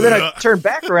 Yeah. And so then I turn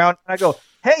back around, and I go,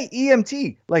 "Hey,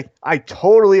 EMT, like, I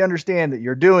totally understand that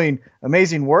you're doing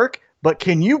amazing work, but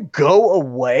can you go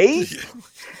away?"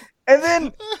 And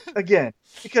then, again,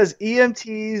 because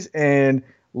EMTs and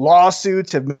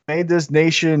lawsuits have made this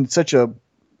nation such a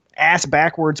ass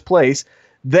backwards place,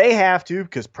 they have to,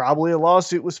 because probably a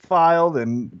lawsuit was filed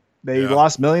and they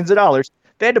lost millions of dollars.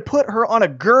 They had to put her on a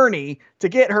gurney to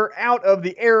get her out of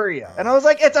the area. And I was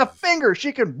like, "It's a finger.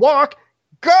 She can walk.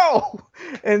 Go."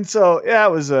 And so, yeah,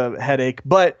 it was a headache.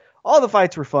 But all the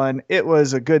fights were fun. It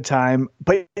was a good time.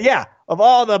 But, yeah, of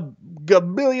all the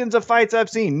billions of fights I've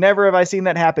seen, never have I seen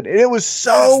that happen. And it was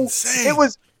so – it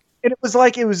was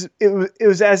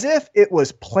as if it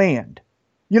was planned.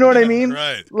 You know what I mean?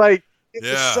 Right. Like, it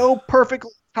was so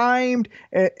perfectly timed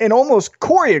and almost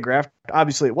choreographed.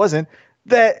 Obviously, it wasn't.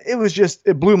 That it was just,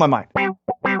 it blew my mind.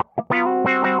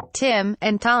 Tim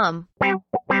and Tom.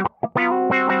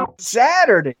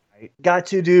 Saturday night, got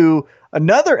to do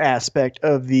another aspect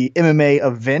of the MMA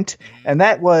event, and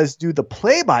that was do the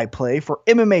play-by-play for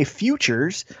MMA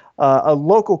Futures, a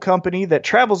local company that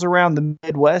travels around the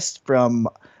Midwest from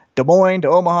Des Moines to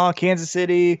Omaha, Kansas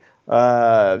City,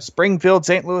 Springfield,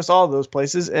 St. Louis, all of those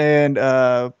places, and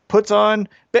puts on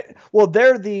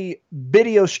they're the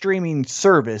video streaming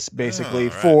service basically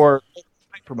for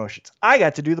promotions. I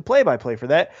got to do the play-by-play for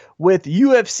that with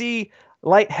UFC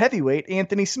light heavyweight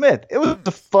Anthony Smith. It was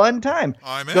a fun time.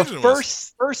 I imagine the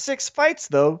first 6 fights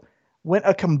though went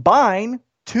a combined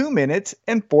 2 minutes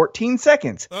and 14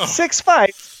 seconds. 6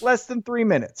 fights, less than 3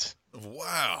 minutes.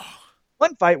 Wow.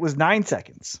 One fight was 9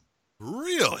 seconds.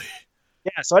 Really?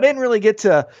 Yeah, so I didn't really get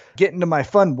into my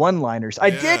fun one-liners.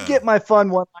 I did get my fun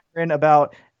one-liner in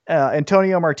about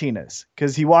Antonio Martinez,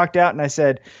 because he walked out and I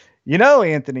said, "You know,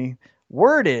 Anthony,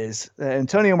 word is that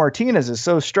Antonio Martinez is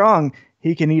so strong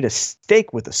he can eat a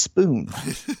steak with a spoon."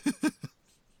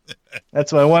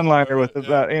 That's my one-liner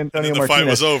about Antonio Martinez. The fight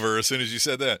was over as soon as you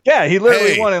said that. Yeah, he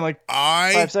literally won in like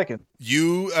 5 seconds.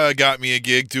 You got me a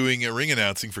gig doing a ring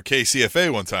announcing for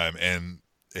KCFA one time, and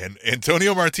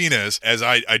Antonio Martinez, as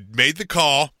I made the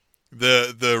call,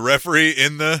 the referee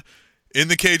in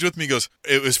the cage with me goes,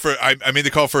 it was for I made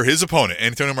the call for his opponent,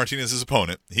 Antonio Martinez's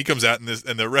opponent. He comes out and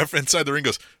the ref inside the ring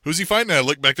goes, "Who's he fighting?" And I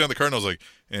look back down the card and I was like,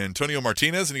 "Antonio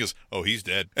Martinez," and he goes, "Oh, he's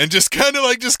dead." And just kind of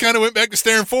went back to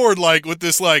staring forward, like with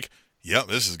this like, "Yep,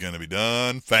 this is gonna be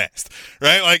done fast,"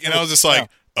 right? Like, and I was just like,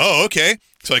 "Oh, okay."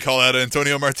 So I call out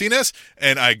Antonio Martinez,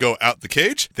 and I go out the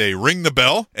cage. They ring the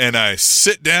bell, and I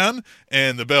sit down,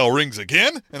 and the bell rings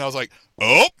again. And I was like,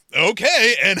 "Oh,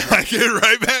 okay." And I get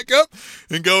right back up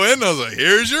and go in. And I was like,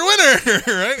 "Here's your winner,"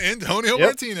 right? Antonio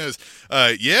Martinez.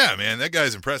 Yeah, man, that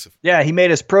guy's impressive. Yeah, he made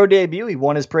his pro debut. He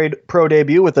won his pro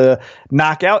debut with a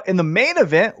knockout. And the main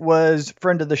event was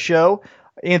friend of the show,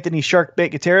 Anthony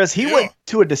Sharkbait Gutierrez. He went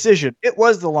to a decision. It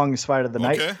was the longest fight of the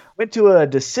night. Went to a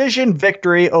decision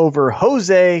victory over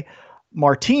Jose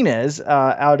Martinez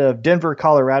out of Denver,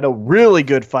 Colorado. Really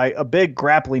good fight. A big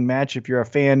grappling match if you're a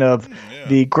fan of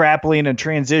the grappling and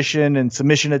transition and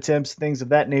submission attempts, things of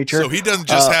that nature. So he doesn't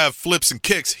just have flips and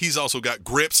kicks. He's also got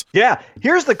grips. Yeah.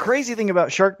 Here's the crazy thing about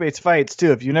Sharkbait's fights,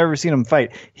 too, if you've never seen him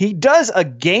fight. He does a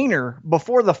gainer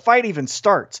before the fight even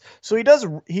starts. So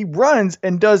he runs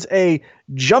and does a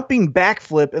jumping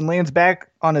backflip and lands back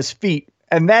on his feet.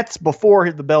 And that's before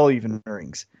the bell even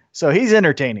rings. So he's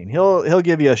entertaining. He'll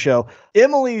give you a show.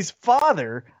 Emily's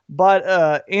father bought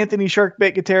Anthony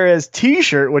Sharkbait Gutierrez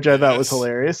t-shirt, which I thought was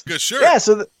hilarious. Good shirt.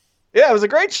 Yeah, it was a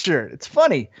great shirt. It's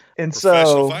funny. And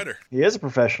professional fighter. He is a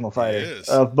professional fighter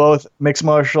of both mixed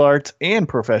martial arts and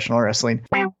professional wrestling.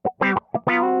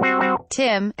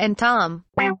 Tim and Tom.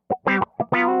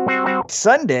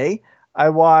 Sunday, I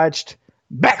watched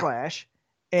Backlash.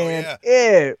 And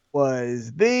it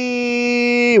was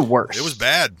the worst. It was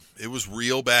bad. It was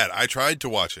real bad. I tried to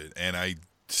watch it, and I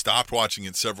stopped watching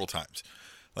it several times.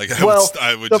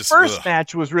 The first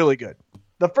match was really good.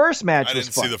 The first match was fun. I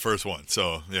didn't see the first one,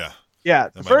 so yeah. Yeah,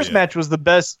 the first match was the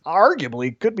best,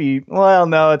 arguably. Could be, well,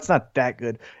 no, it's not that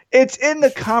good. It's in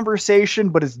the conversation,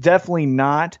 but it's definitely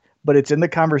not. But it's in the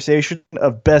conversation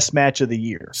of best match of the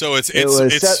year. So it's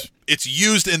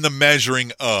used in the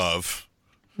measuring of...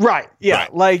 Right. Yeah.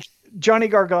 Right. Like Johnny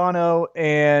Gargano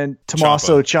and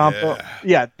Tommaso Ciampa.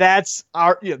 Yeah. That's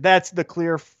the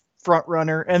clear front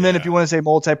runner. And then if you want to say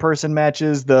multi-person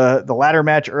matches, the ladder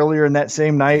match earlier in that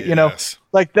same night,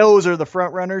 like those are the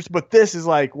front runners. But this is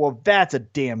like, well, that's a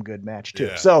damn good match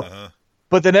too.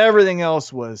 But then everything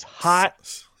else was hot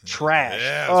trash.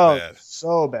 Yeah, it was bad.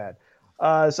 So bad.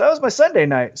 So that was my Sunday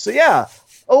night. So yeah,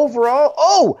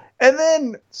 overall. And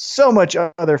then so much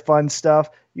other fun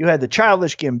stuff. You had the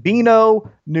Childish Gambino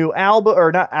new album,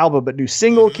 or not album, but new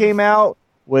single came out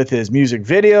with his music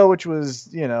video, which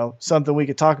was, something we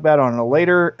could talk about on a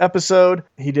later episode.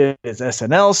 He did his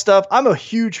SNL stuff. I'm a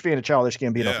huge fan of Childish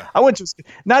Gambino. Yeah. I went to,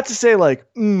 not to say like,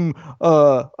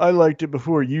 I liked it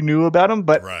before you knew about him,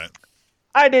 but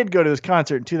I did go to his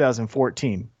concert in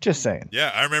 2014. Just saying. Yeah,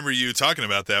 I remember you talking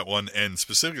about that one, and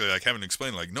specifically like having to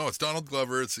explain, like, no, it's Donald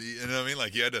Glover. It's, you know what I mean?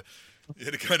 Like you had to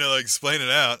kind of like explain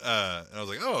it out. And I was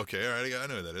like, oh, okay, all right, I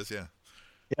know who that is. Yeah.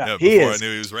 Yeah, before I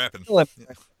knew he was rapping.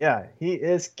 Yeah, he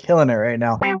is killing it right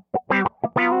now.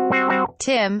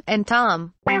 Tim and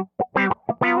Tom.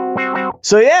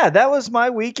 So yeah, that was my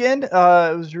weekend. It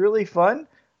was really fun.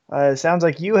 It sounds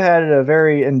like you had a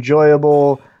very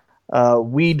enjoyable,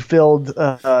 weed-filled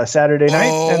Saturday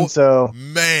night. And so,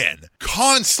 man,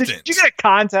 constant. Did you get a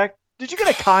contact?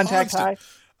 High?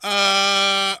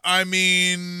 I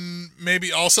mean,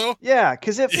 maybe also. Yeah,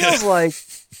 because it feels like.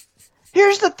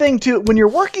 Here's the thing too: when you're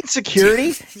working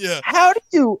security, how do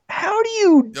you?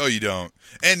 No, you don't.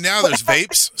 And now there's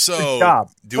vapes. So, how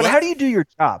do you do your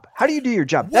job?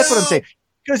 That's what I'm saying.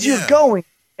 Because you're going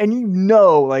and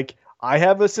like I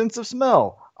have a sense of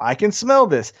smell. I can smell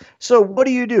this. So what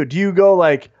do? Do you go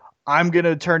like I'm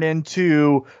gonna turn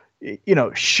into,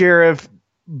 Sheriff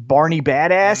Barney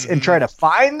Badass and try to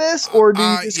find this, or do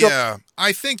you just go?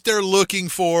 I think they're looking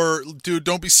for, dude,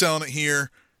 don't be selling it here,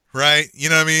 right? You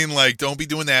know what I mean? Like, don't be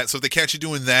doing that. So if they catch you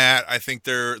doing that, I think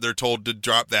they're told to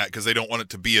drop that because they don't want it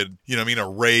to be a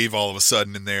rave all of a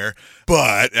sudden in there.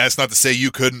 But that's not to say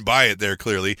you couldn't buy it there,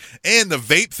 clearly. And the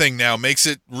vape thing now makes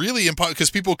it really impossible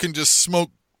because people can just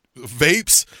smoke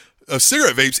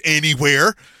cigarette vapes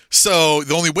anywhere. So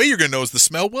the only way you're going to know is the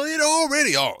smell. Well, it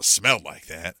already smelled like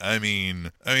that. I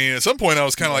mean, at some point I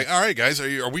was kind of like, all right, guys,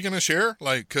 are we going to share?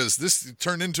 Like, because this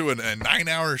turned into a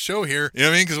 9-hour show here. You know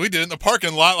what I mean? Because we did it in the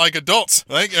parking lot like adults.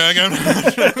 Like, we hit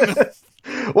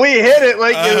it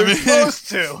like you were supposed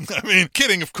to. I mean,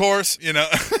 kidding, of course,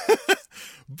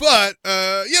 But,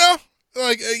 I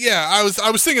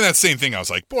was thinking that same thing. I was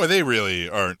like, boy, they really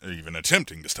aren't even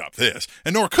attempting to stop this,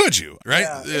 and nor could you,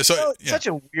 right? Yeah, such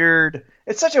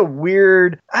a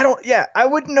weird. I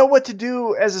wouldn't know what to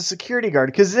do as a security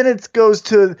guard because then it goes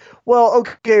to, well,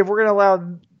 okay, if we're gonna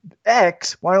allow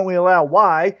X, why don't we allow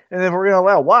Y? And if we're gonna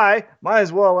allow Y, might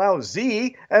as well allow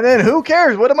Z. And then who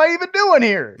cares? What am I even doing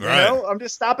here? Right. I'm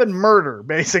just stopping murder,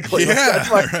 basically.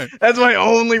 Yeah, that's my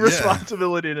only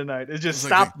responsibility tonight is just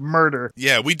stop murder.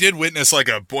 Yeah, we did witness like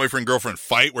a boyfriend-girlfriend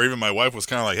fight where even my wife was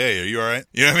kind of like, hey, are you all right?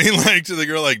 You know what I mean? Like to the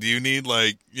girl, like, do you need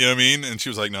like, you know what I mean? And she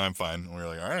was like, no, I'm fine. And we were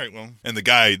like, all right, well. And the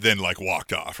guy then like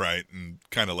walked off, right? And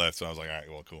kind of left. So I was like, all right,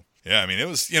 well, cool. Yeah, I mean, it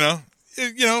was,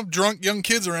 drunk young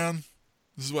kids around.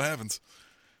 This is what happens.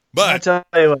 But I tell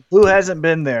you what, who hasn't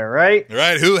been there, right?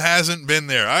 Right, who hasn't been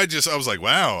there? I was like,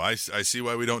 wow, I see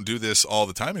why we don't do this all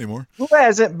the time anymore. Who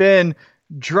hasn't been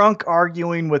drunk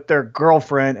arguing with their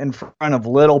girlfriend in front of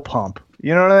Little Pump?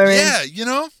 You know what I mean?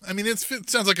 Yeah, I mean, it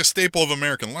sounds like a staple of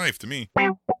American life to me.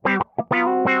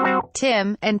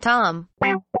 Tim and Tom.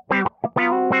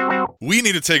 We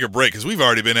need to take a break because we've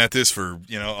already been at this for,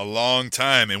 a long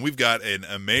time, and we've got an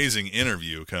amazing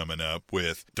interview coming up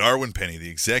with Darwin Penny, the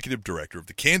executive director of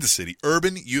the Kansas City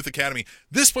Urban Youth Academy.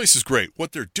 This place is great.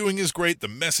 What they're doing is great. The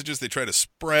messages they try to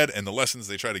spread and the lessons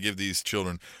they try to give these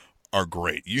children are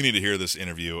great. You need to hear this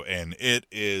interview, and it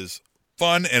is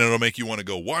fun, and it'll make you want to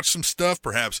go watch some stuff,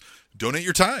 perhaps donate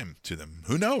your time to them.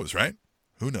 Who knows, right?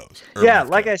 Who knows? Yeah,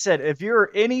 like I said, if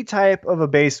you're any type of a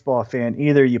baseball fan,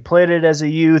 either you played it as a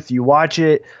youth, you watch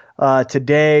it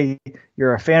today,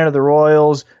 you're a fan of the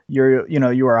Royals,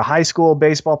 you are a high school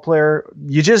baseball player,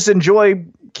 you just enjoy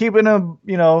keeping a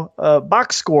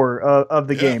box score of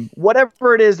the game.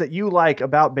 Whatever it is that you like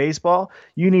about baseball,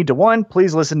 you need to, 1,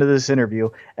 please listen to this interview,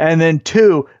 and then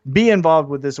 2, be involved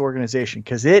with this organization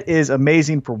because it is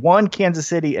amazing for 1, Kansas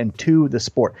City, and 2, the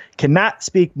sport. Cannot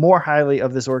speak more highly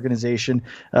of this organization.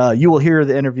 You will hear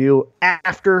the interview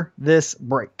after this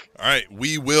break. All right,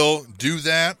 we will do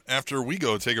that after we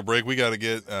go take a break. We got to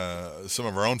get some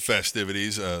of our own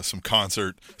festivities, some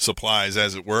concert supplies,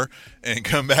 as it were, and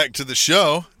come back to the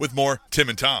show with more Tim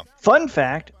and Tom. Fun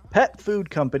fact, pet food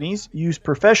companies use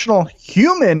professional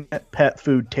human pet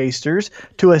food tasters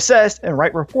to assess and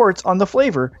write reports on the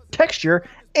flavor, texture,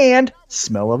 and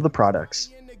smell of the products.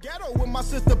 Ghetto with my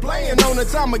sister playing on the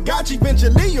Tamagotchi.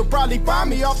 Eventually you'll probably find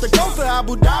me off the coast of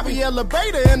Abu Dhabi.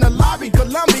 Elevator in the lobby,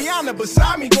 Colombiana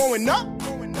beside me going up.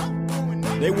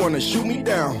 They wanna shoot me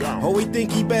down. Oh, he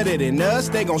think he better than us,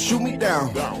 they gon' shoot me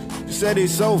down. You said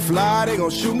he's so fly, they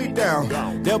gon' shoot me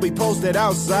down. They'll be posted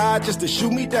outside just to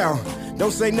shoot me down.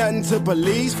 Don't say nothing to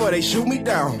police for they shoot me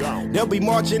down. They'll be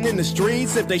marching in the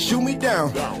streets if they shoot me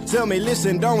down. Tell me,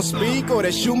 listen, don't speak or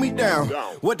they shoot me down.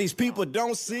 What these people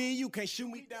don't see, you can't shoot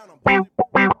me down.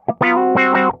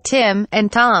 Tim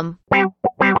and Tom.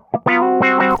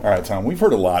 All right, Tom, we've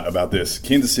heard a lot about this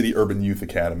Kansas City Urban Youth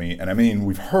Academy, and I mean,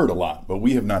 we've heard a lot, but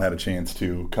we have not had a chance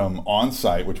to come on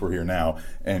site, which we're here now,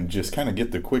 and just kind of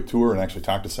get the quick tour and actually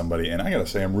talk to somebody, and I gotta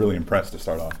say, I'm really impressed to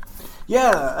start off.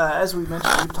 Yeah, as we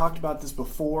mentioned, we've talked about this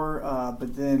before,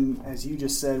 but then, as you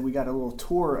just said, we got a little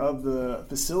tour of the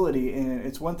facility, and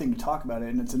it's one thing to talk about it,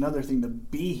 and it's another thing to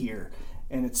be here,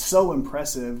 and it's so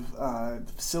impressive,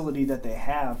 the facility that they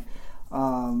have.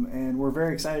 And we're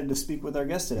very excited to speak with our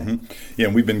guest today. Mm-hmm. Yeah,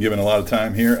 and we've been given a lot of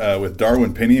time here with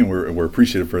Darwin Penny, and we're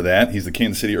appreciative for that. He's the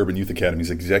Kansas City Urban Youth Academy's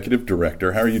executive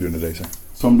director. How are you doing today, sir?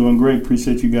 So I'm doing great.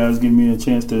 Appreciate you guys giving me a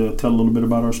chance to tell a little bit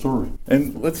about our story.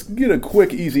 And let's get a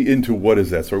quick, easy into what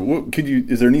is that. So,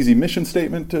 is there an easy mission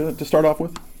statement to start off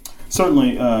with?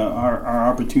 Certainly, our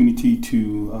opportunity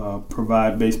to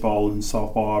provide baseball and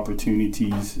softball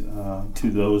opportunities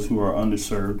to those who are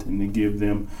underserved, and to give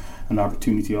them an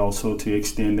opportunity also to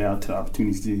extend out to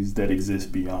opportunities that exist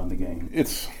beyond the game.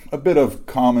 It's a bit of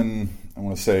common, I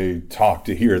want to say, talk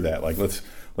to hear that. Like, let's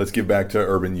give back to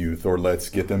urban youth, or let's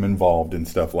get them involved in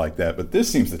stuff like that. But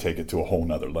this seems to take it to a whole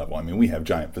nother level. I mean, we have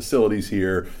giant facilities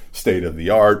here, state of the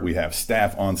art. We have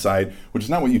staff on site, which is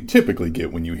not what you typically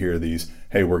get when you hear these,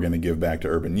 hey, we're going to give back to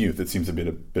urban youth. It seems a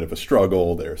bit of a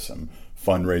struggle. There's some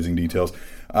fundraising details.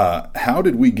 How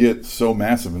did we get so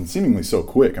massive and seemingly so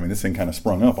quick? I mean, this thing kind of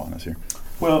sprung up on us here.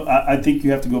 Well, I think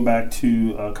you have to go back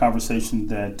to a conversation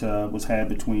that was had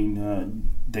between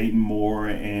Dayton Moore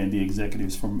and the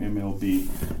executives from MLB.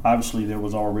 Obviously, there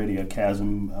was already a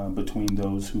chasm between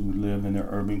those who live in the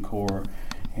urban core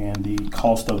and the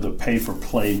cost of the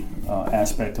pay-for-play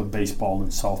aspect of baseball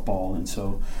and softball. And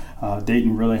so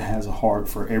Dayton really has a heart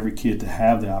for every kid to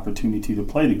have the opportunity to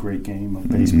play the great game of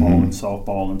baseball and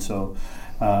softball. And so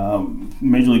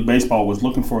Major League Baseball was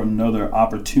looking for another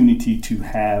opportunity to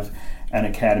have an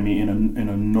academy in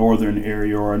a northern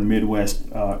area or a Midwest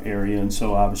area, and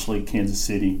so obviously Kansas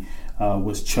City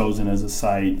was chosen as a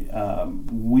site.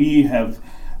 We have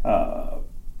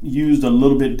used a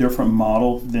little bit different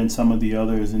model than some of the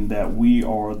others in that we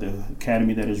are the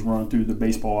academy that is run through the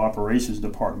baseball operations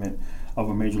department of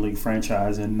a major league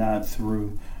franchise, and not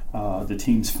through the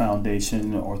team's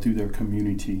foundation or through their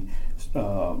community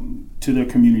to their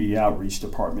community outreach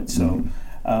department. So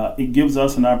it gives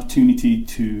us an opportunity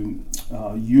to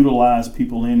utilize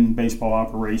people in baseball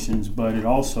operations, but it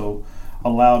also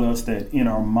allowed us that in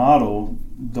our model,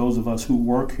 those of us who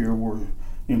work here were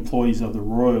employees of the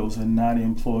Royals and not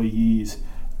employees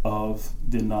of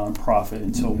the nonprofit.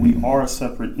 And so we are a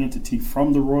separate entity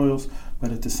from the Royals,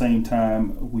 but at the same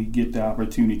time, we get the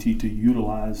opportunity to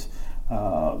utilize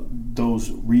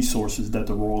those resources that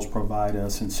the Royals provide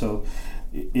us. And so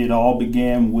it all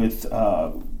began with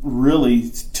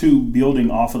really building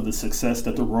off of the success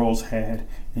that the Royals had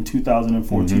in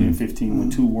 2014 and 15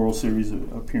 with 2 World Series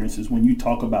appearances. When you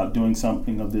talk about doing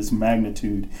something of this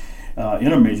magnitude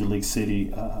in a major league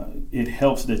city, it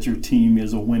helps that your team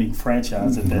is a winning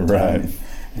franchise at that time.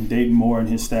 And Dayton Moore and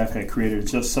his staff had created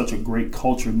just such a great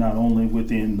culture, not only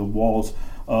within the walls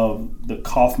of the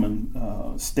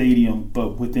Kauffman Stadium,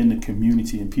 but within the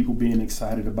community and people being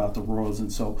excited about the Royals.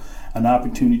 And so an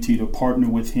opportunity to partner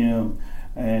with him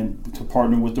and to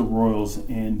partner with the Royals,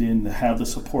 and then to have the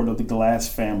support of the Glass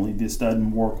family. This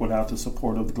doesn't work without the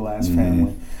support of the Glass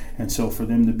family. And so for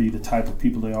them to be the type of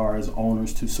people they are as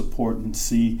owners, to support and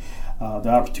see the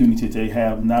opportunity they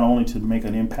have, not only to make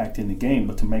an impact in the game,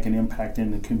 but to make an impact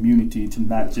in the community, to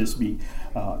not just be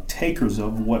takers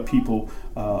of what people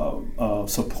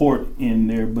support in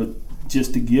there, but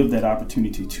just to give that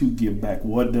opportunity to give back.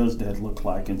 What does that look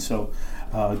like? And so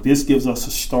this gives us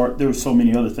a start. There are so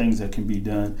many other things that can be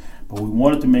done, but we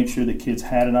wanted to make sure that kids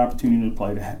had an opportunity to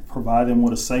play, to provide them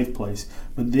with a safe place,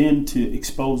 but then to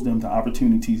expose them to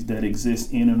opportunities that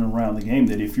exist in and around the game,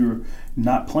 that if you're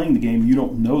not playing the game, you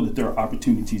don't know that there are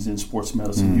opportunities in sports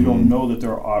medicine. You don't know that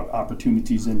there are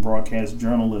opportunities in broadcast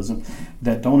journalism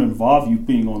that don't involve you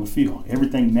being on the field.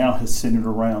 Everything now has centered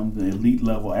around the elite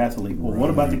level athlete. Well, what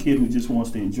about the kid who just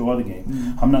wants to enjoy the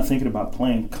game? I'm not thinking about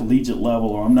playing collegiate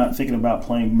level, or I'm not thinking about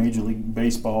playing Major League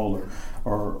Baseball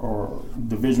or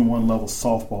Division I level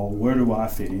softball. Where do I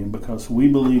fit in? Because we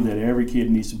believe that every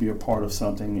kid needs to be a part of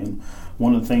something. And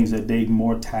one of the things that Dayton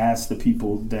Moore tasked the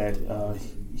people that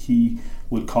he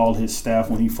would call his staff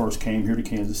when he first came here to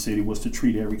Kansas City was to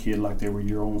treat every kid like they were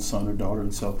your own son or daughter.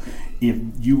 And so if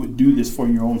you would do this for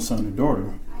your own son or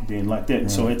daughter, then like that.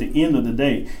 So at the end of the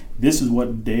day, this is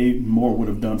what Dave Moore would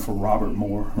have done for Robert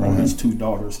Moore or his 2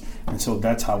 daughters. And so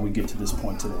that's how we get to this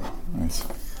point today. Nice.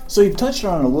 So you've touched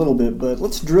on it a little bit, but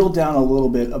let's drill down a little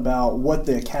bit about what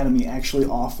the Academy actually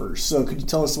offers. So could you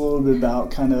tell us a little bit about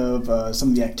kind of some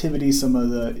of the activities, some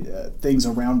of the things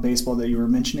around baseball that you were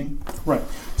mentioning? Right.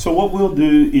 So what we'll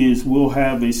do is we'll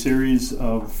have a series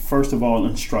of, first of all,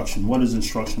 instruction. What does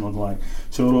instruction look like?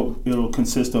 So it'll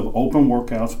consist of open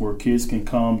workouts where kids can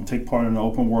come take part in an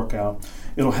open workout.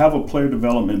 It'll have a player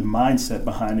development mindset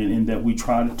behind it, in that we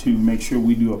try to make sure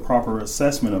we do a proper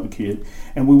assessment of a kid,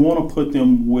 and we want to put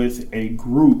them with a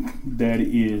group that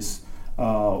is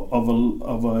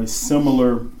of a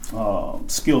similar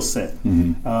skill set,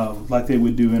 like they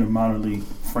would do in a minor league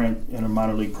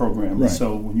program. Right.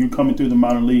 So when you're coming through the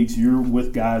minor leagues, you're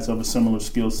with guys of a similar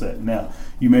skill set. Now,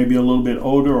 you may be a little bit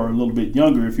older or a little bit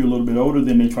younger. If you're a little bit older,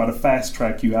 then they try to fast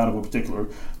track you out of a particular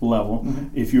level.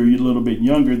 If you're a little bit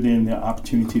younger, then the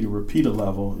opportunity to repeat a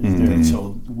level is there.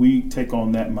 So we take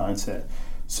on that mindset.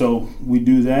 So we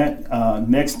do that.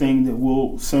 Next thing that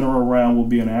we'll center around will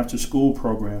be an after-school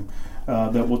program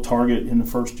that will target in the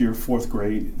first year, 4th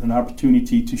grade, an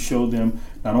opportunity to show them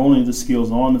not only the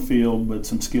skills on the field, but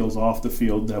some skills off the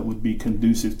field that would be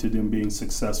conducive to them being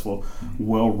successful,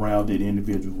 well-rounded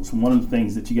individuals. And one of the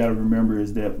things that you got to remember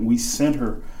is that we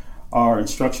center our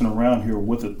instruction around here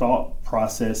with a thought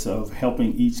process of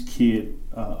helping each kid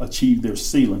achieve their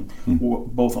ceiling,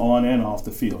 both on and off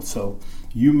the field. So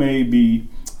you may be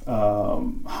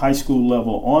high school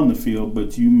level on the field,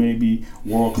 but you may be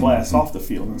world class off the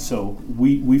field. And so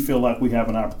we feel like we have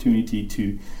an opportunity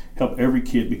to help every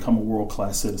kid become a world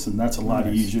class citizen. That's a lot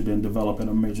easier than developing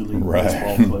a Major League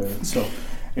Baseball player. And so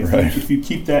if you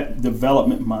keep that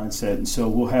development mindset, and so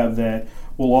we'll have that.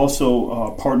 We'll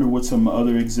also partner with some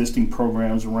other existing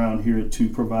programs around here to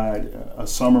provide a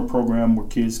summer program where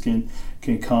kids can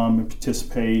come and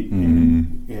participate,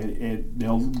 and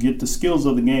they'll get the skills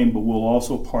of the game, but we'll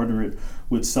also partner it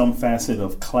with some facet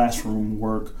of classroom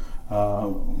work.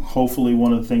 Hopefully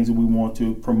one of the things that we want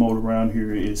to promote around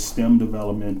here is STEM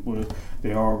development, where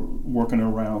they are working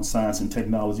around science and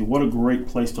technology. What a great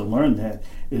place to learn that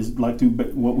is, like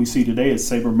what we see today is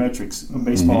sabermetrics,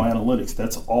 baseball analytics.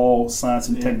 That's all science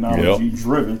and technology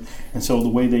driven. And so the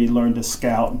way they learn to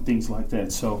scout and things like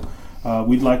that. So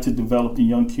we'd like to develop the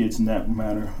young kids in that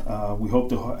manner. We hope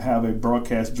to have a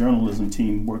broadcast journalism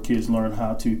team where kids learn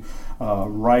how to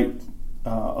write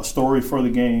a story for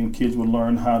the game. Kids would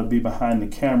learn how to be behind the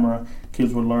camera.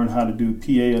 Kids would learn how to do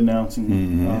PA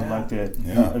announcing like that.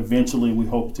 Eventually, we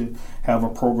hope to have a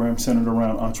program centered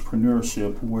around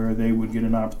entrepreneurship where they would get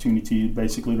an opportunity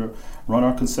basically to run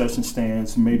our concession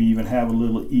stands, maybe even have a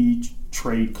little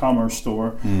trade commerce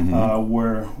store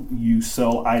where you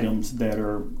sell items that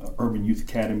are Urban Youth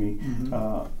Academy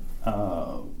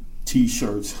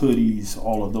T-shirts, hoodies,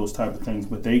 all of those type of things,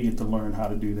 but they get to learn how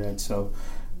to do that. So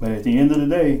But at the end of the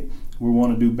day, we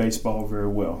want to do baseball very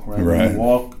well, right? When you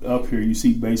walk up here, you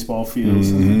see baseball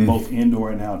fields, both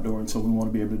indoor and outdoor, and so we want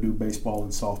to be able to do baseball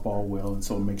and softball well, and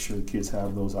so make sure the kids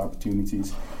have those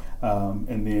opportunities.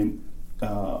 And then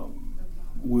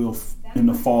we'll, in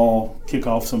the fall, kick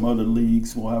off some other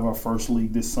leagues. We'll have our first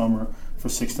league this summer for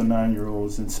 6 to 9 year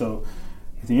olds, and so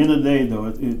at the end of the day, though,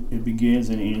 it begins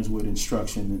and ends with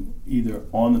instruction, either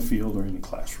on the field or in the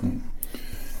classroom.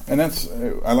 And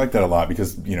I like that a lot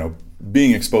because,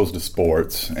 being exposed to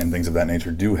sports and things of that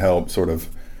nature do help sort of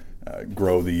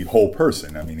grow the whole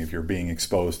person. I mean, if you're being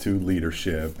exposed to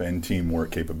leadership and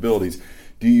teamwork capabilities,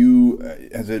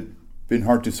 has it been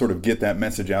hard to sort of get that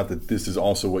message out that this is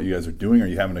also what you guys are doing? Are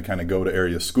you having to kind of go to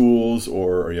area schools,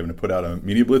 or are you having to put out a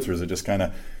media blitz, or is it just kind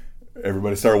of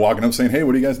everybody started walking up saying, hey,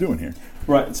 what are you guys doing here?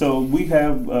 Right. So we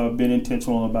have been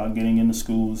intentional about getting into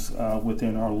schools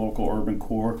within our local urban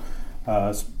core,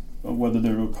 whether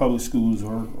they're public schools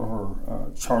or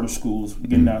charter schools,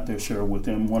 getting out there, share with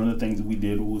them. One of the things that we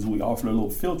did was we offered a little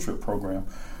field trip program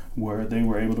where they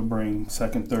were able to bring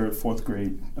 2nd, 3rd, 4th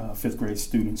grade, 5th grade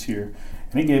students here.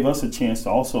 And it gave us a chance to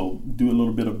also do a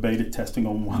little bit of beta testing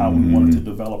on how we wanted to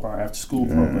develop our after-school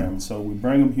program. So we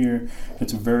bring them here.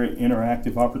 It's a very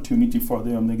interactive opportunity for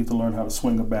them. They get to learn how to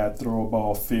swing a bat, throw a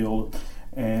ball, field.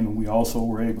 And we also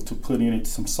were able to put in it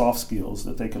some soft skills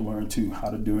that they could learn to how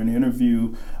to do an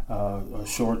interview, a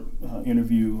short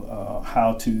interview,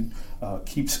 how to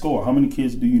keep score. How many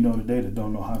kids do you know today that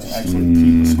don't know how to actually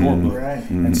keep a scorebook? Right.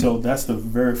 And so that's the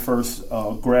very first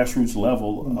grassroots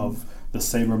level of the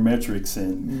sabermetrics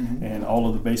and all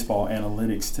of the baseball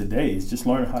analytics today is just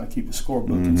learning how to keep a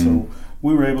scorebook. And so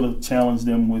we were able to challenge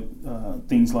them with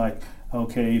things like,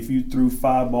 okay, if you threw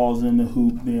 5 balls in the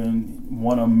hoop, then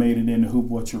one of them made it in the hoop,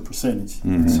 what's your percentage?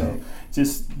 So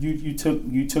just you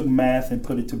took math and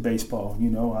put it to baseball.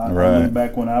 I remember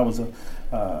back when I was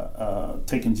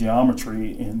taking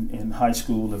geometry in high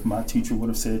school, if my teacher would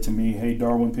have said to me, hey,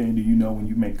 Darwin Penny, do you know when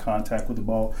you make contact with the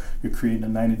ball, you're creating a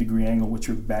 90-degree angle with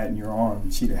your bat and your arm?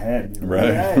 And she'd have had me.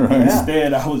 Right.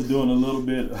 Instead, I was doing a little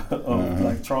bit of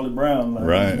like Charlie Brown,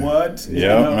 like, what?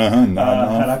 And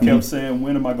I kept saying,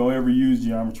 when am I going to ever use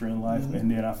geometry in life?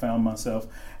 And then I found myself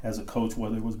as a coach,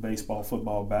 whether it was baseball,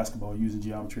 football, basketball, using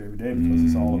geometry every day because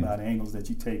it's all about angles that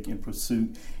you take in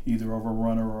pursuit, either of a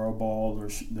runner or a ball or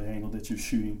the angle that you're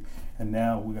shooting. And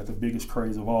now we got the biggest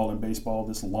craze of all in baseball,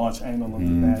 this launch angle of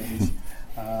the bat, which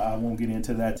I won't get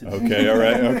into that today. Okay, all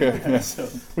right, okay. So,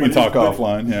 we can talk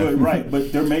offline. Yeah.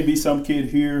 But there may be some kid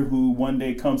here who one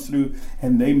day comes through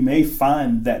and they may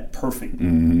find that perfect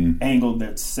angle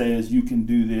that says you can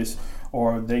do this,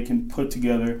 or they can put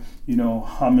together,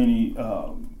 how many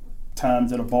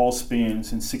times that a ball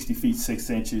spins in 60 feet 6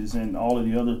 inches and all of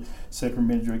the other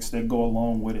sabermetrics that go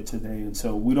along with it today. And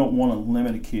so we don't want to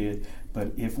limit a kid,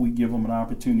 but if we give them an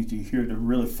opportunity here to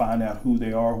really find out who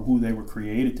they are, who they were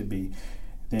created to be,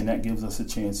 then that gives us a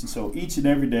chance. And so each and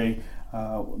every day,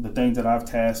 the thing that I've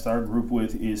tasked our group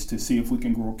with is to see if we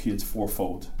can grow kids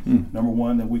fourfold. Number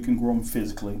one, that we can grow them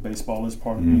physically. Baseball is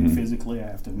part of being physically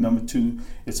active. Number two,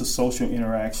 it's a social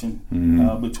interaction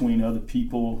between other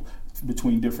people,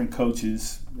 between different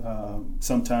coaches.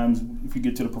 Sometimes if you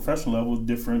get to the professional level,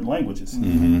 different languages.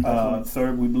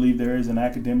 Third, we believe there is an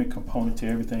academic component to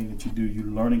everything that you do. You're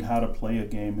learning how to play a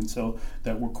game, and so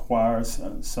that requires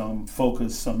some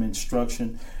focus, some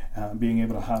instruction, being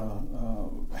able to how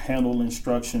to handle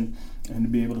instruction and to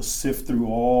be able to sift through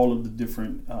all of the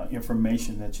different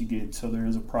information that you get. So there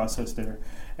is a process there.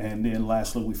 And then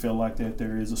lastly, we feel like that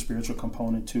there is a spiritual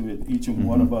component to it. Each and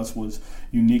one of us was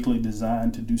uniquely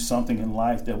designed to do something in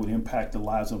life that would impact the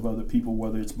lives of other people,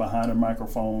 whether it's behind a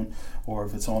microphone or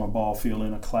if it's on a ball field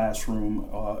in a classroom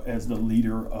as the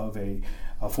leader of a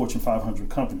Fortune 500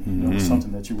 company. That was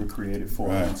something that you were created for.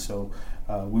 Right. And so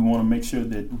we want to make sure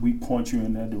that we point you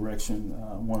in that direction.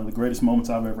 One of the greatest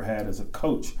moments I've ever had as a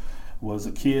coach was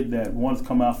a kid that wanted to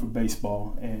come out for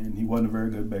baseball, and he wasn't a very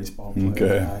good baseball player.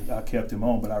 Okay. I kept him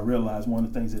on, but I realized one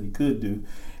of the things that he could do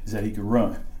is that he could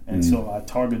run. And so I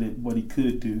targeted what he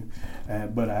could do,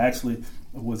 but I actually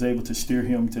was able to steer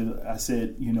him to, I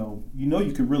said,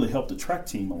 you could really help the track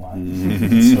team a lot.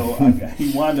 So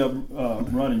he wound up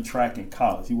running track in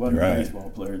college. He wasn't a baseball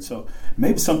player. And so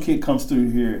maybe some kid comes through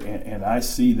here and I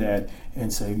see that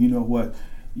and say, you know what,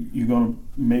 you're going to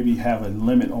maybe have a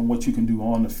limit on what you can do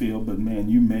on the field, but man,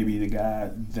 you may be the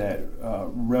guy that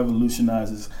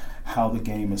revolutionizes how the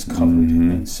game is covered.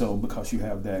 And so because you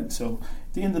have that, so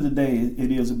at the end of the day,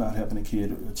 it is about helping a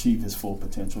kid achieve his full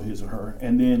potential, his or her,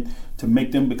 and then to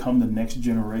make them become the next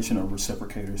generation of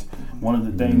reciprocators. One of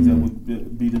the things that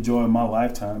would be the joy of my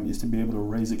lifetime is to be able to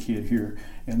raise a kid here,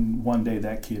 and one day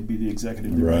that kid be the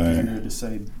executive director here to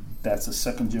say that's a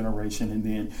second generation, and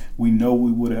then we know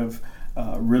we would have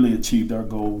really achieved our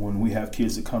goal when we have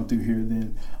kids that come through here.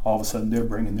 Then all of a sudden they're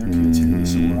bringing their kids here.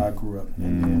 This is where I grew up,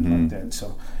 and like that.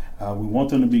 So we want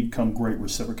them to become great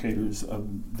reciprocators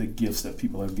of the gifts that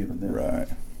people have given them. Right.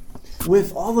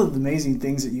 With all of the amazing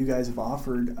things that you guys have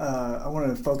offered, I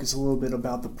want to focus a little bit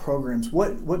about the programs.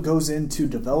 What goes into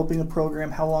developing a program?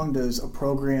 How long does a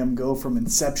program go from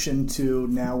inception to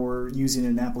now we're using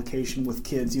an application with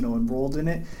kids, enrolled in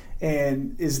it?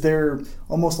 And is there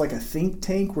almost like a think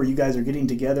tank where you guys are getting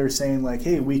together saying like,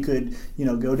 hey, we could,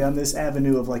 go down this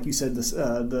avenue of, like you said, this,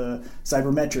 the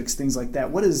cybermetrics, things like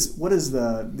that? What is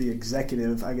the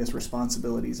executive, I guess,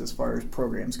 responsibilities as far as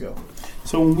programs go?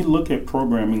 So when we look at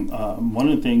programming, one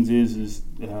of the things is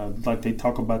like they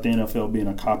talk about the NFL being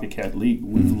a copycat league.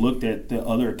 We've looked at the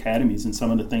other academies and some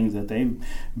of the things that they've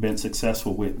been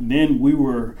successful with. Then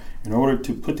in order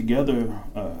to put together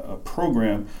a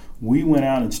program, we went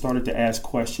out and started to ask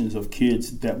questions of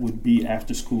kids that would be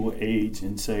after school age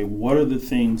and say, what are the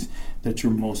things that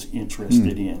you're most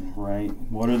interested in, right?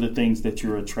 What are the things that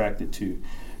you're attracted to?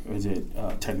 Is it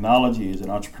technology? Is it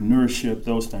entrepreneurship?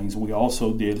 Those things. We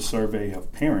also did a survey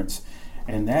of parents,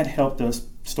 and that helped us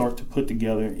start to put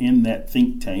together in that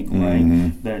think tank,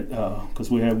 right? That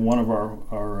because we have one of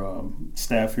our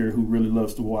staff here who really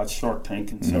loves to watch Shark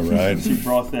Tank, and so she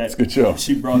brought that. It's a good show.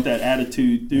 She brought that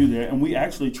attitude through there, and we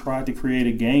actually tried to create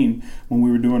a game when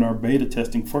we were doing our beta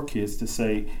testing for kids to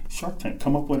say, Shark Tank,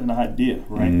 come up with an idea,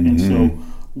 right? And so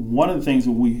one of the things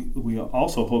that we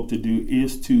also hope to do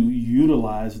is to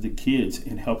utilize the kids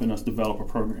in helping us develop a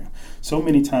program. So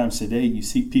many times today you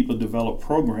see people develop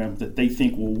programs that they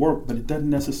think will work, but it doesn't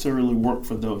necessarily work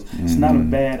for those. It's not a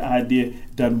bad idea,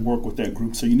 it doesn't work with that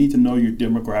group. So you need to know your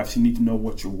demographics, you need to know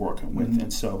what you're working with.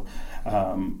 And so,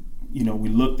 we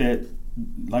looked at,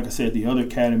 like I said, the other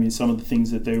academies, some of the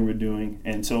things that they were doing.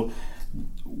 And so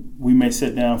we may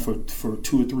sit down for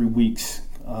 2 or 3 weeks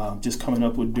just coming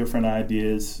up with different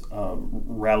ideas,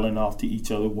 rattling off to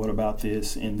each other, what about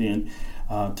this? And then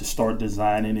to start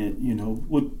designing it,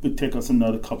 would take us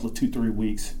another couple of 2-3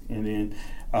 weeks. And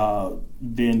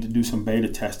then to do some beta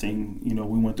testing,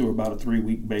 we went through about a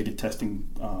 3-week beta testing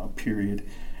period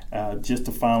just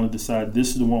to finally decide this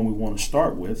is the one we want to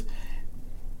start with.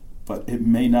 But it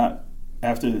may not,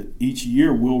 after each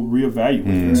year, we'll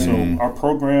reevaluate it. So our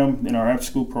program and our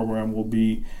after-school program will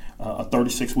be a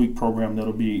 36-week program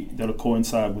that'll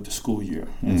coincide with the school year.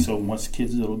 And so once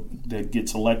kids that get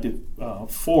selected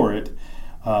for it,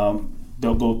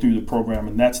 they'll go through the program,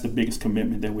 and that's the biggest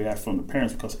commitment that we ask from the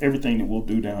parents, because everything that we'll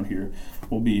do down here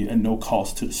will be at no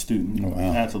cost to the student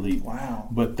athlete. Wow.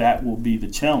 But that will be the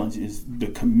challenge, is the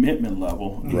commitment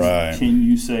level. Right. Can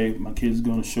you say, my kid's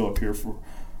going to show up here for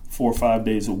 4 or 5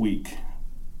 days a week?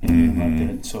 And like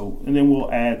that. So, and then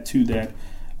we'll add to that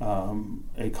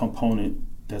a component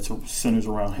that centers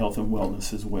around health and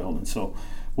wellness as well. And so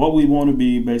what we want to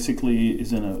be basically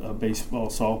is in a baseball,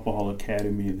 softball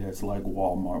academy that's like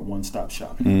Walmart, one-stop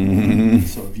shopping.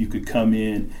 So if you could come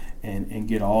in and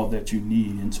get all that you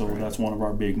need. And so that's one of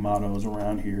our big mottos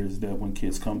around here, is that when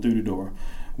kids come through the door,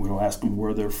 we don't ask them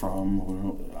where they're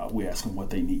from, we ask them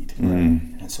what they need.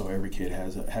 And so every kid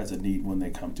has a need when they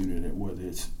come through there, whether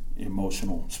it's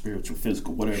emotional, spiritual,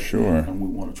 physical, whatever. Sure. And we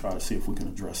want to try to see if we can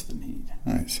address the need.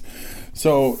 Nice.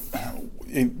 So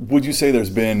would you say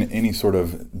there's been any sort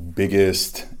of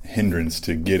biggest hindrance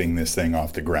to getting this thing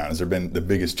off the ground? Has there been the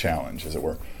biggest challenge, as it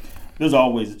were? There's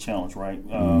always a challenge, right?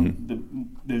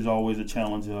 There's always a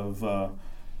challenge of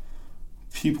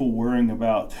people worrying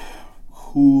about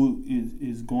who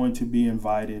is going to be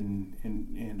invited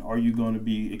and are you going to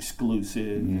be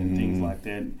exclusive and things like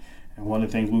that. And one of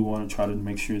the things we want to try to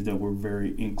make sure is that we're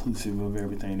very inclusive of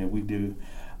everything that we do.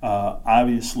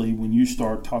 Obviously, when you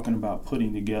start talking about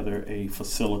putting together a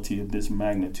facility of this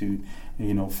magnitude,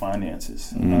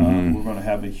 finances, we're going to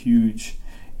have a huge,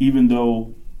 even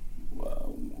though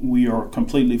we are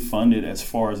completely funded as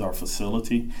far as our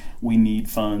facility, we need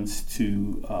funds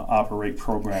to operate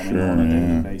programming on a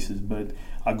daily basis. But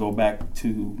I go back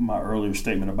to my earlier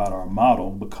statement about our model.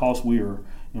 Because we are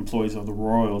employees of the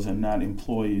Royals and not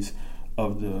employees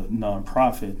of the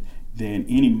nonprofit, then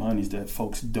any monies that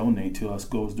folks donate to us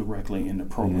goes directly in the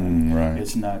program.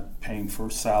 It's not paying for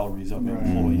salaries of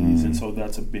employees, and so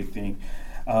that's a big thing.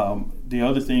 The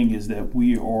other thing is that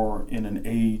we are in an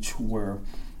age where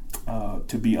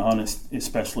to be honest,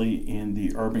 especially in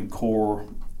the urban core,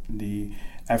 the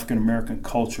African American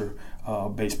culture,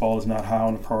 baseball is not high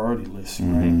on the priority list,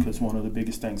 right? Because one of the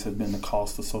biggest things has been the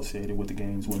cost associated with the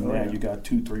games. When you got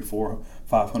 $200, $300,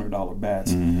 $400, $500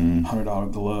 bats,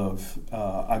 $100 glove.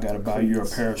 I got to buy you a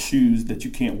pair of shoes that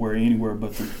you can't wear anywhere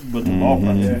but the law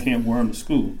practice. You can't wear them to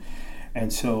school.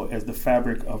 And so, as the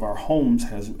fabric of our homes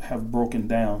have broken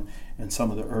down in some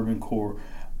of the urban core,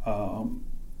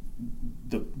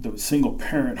 the single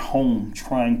parent home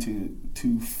trying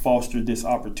to foster this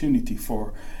opportunity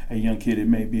for a young kid, it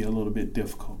may be a little bit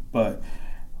difficult, but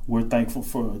we're thankful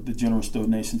for the generous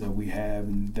donations that we have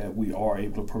and that we are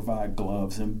able to provide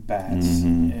gloves and bats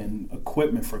and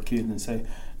equipment for kids, and say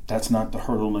that's not the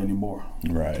hurdle anymore.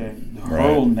 Right. Okay? The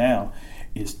hurdle now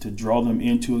is to draw them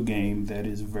into a game that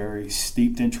is very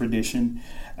steeped in tradition.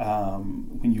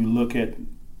 When you look at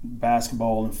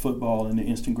basketball and football and the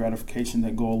instant gratification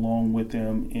that go along with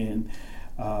them, and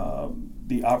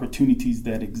the opportunities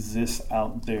that exist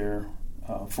out there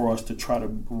for us to try to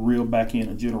reel back in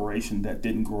a generation that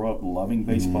didn't grow up loving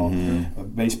baseball.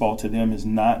 Baseball to them is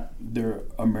not their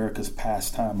America's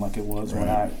pastime like it was when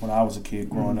I was a kid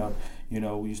growing up. You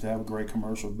know, we used to have a great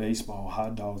commercial: baseball,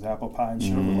 hot dogs, apple pie, and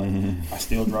Chevrolet. I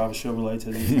still drive a Chevrolet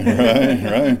to this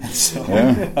day. Right. So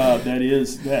that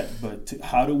is that. But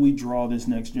how do we draw this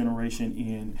next generation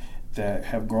in that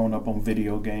have grown up on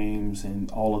video games and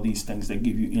all of these things that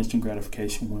give you instant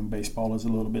gratification when baseball is a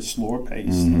little bit slower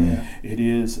paced? It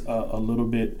is a little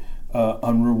bit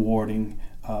unrewarding.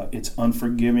 It's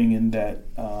unforgiving in that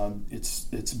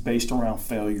it's based around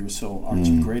failure. So our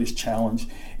greatest challenge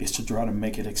is to try to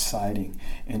make it exciting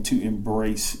and to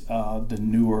embrace the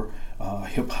newer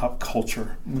hip-hop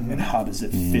culture and how does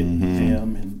it fit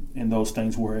them and those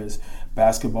things, whereas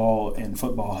basketball and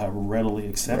football have readily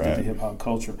accepted the hip-hop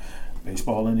culture.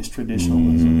 Baseball and its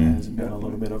traditionalism has been a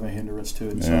little bit of a hindrance to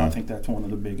it. And so I think that's one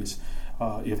of the biggest,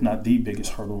 if not the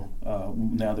biggest hurdle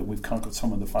now that we've conquered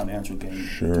some of the financial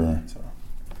gains.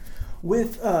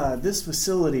 With this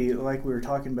facility, like we were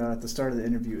talking about at the start of the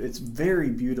interview, it's very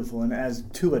beautiful. And as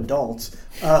two adults,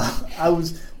 I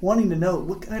was wanting to know,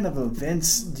 what kind of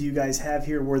events do you guys have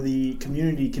here where the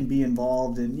community can be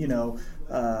involved? And, you know,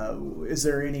 is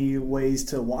there any ways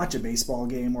to watch a baseball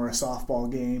game or a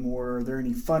softball game? Or are there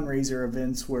any fundraiser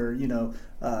events where, you know,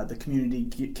 the community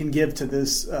can give to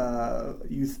this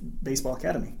Youth Baseball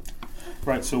Academy?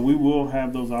 Right, so we will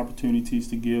have those opportunities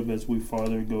to give as we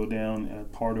farther go down.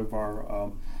 Part of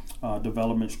our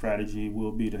development strategy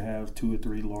will be to have 2 or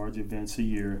 3 large events a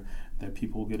year that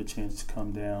people will get a chance to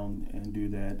come down and do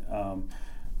that.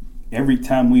 Every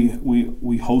time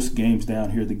we host games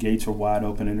down here, the gates are wide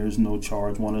open and there's no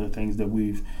charge. One of the things that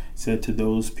we've said to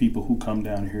those people who come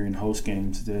down here and host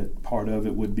games, that part of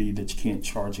it would be that you can't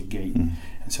charge a gate.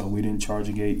 And so we didn't charge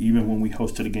a gate. Even when we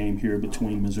hosted a game here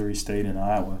between Missouri State and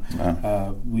Iowa,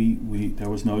 there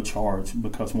was no charge,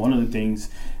 because one of the things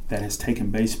that has taken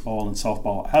baseball and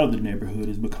softball out of the neighborhood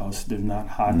is because there's not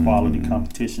high quality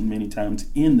competition many times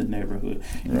in the neighborhood.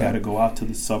 You got to go out to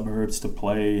the suburbs to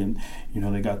play, and you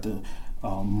know they got the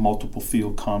multiple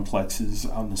field complexes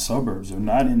out in the suburbs. They're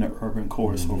not in the urban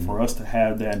core. So for us to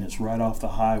have that, and it's right off the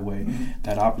highway,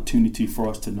 that opportunity for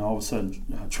us to all of a sudden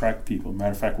attract people. Matter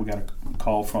of fact, we got a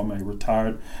call from a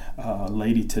retired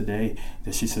lady today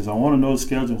that she says, I want to know the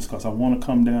schedules because I want to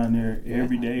come down there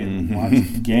every day and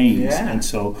watch games. And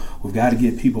so we've got to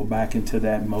get people back into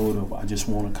that mode of, I just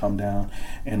want to come down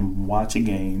and watch a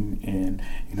game, and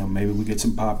you know, maybe we get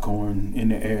some popcorn in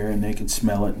the air and they can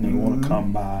smell it and they want to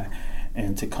come by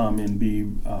and to come and be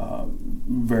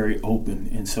very open.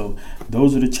 And so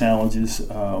those are the challenges.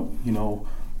 You know,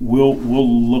 we'll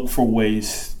look for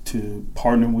ways to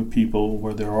partner with people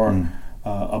where there are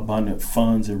abundant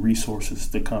funds and resources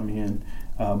to come in,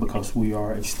 because we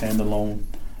are a standalone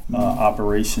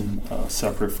operation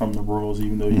separate from the Royals,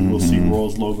 even though you will see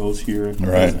Royals logos here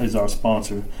as our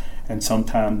sponsor. And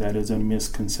sometimes that is a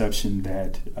misconception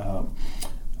that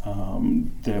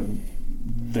that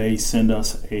they send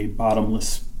us a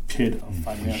bottomless pit of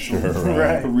financial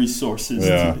resources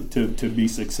to be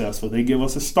successful. They give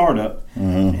us a startup,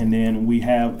 and then we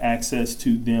have access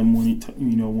to them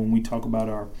when we talk about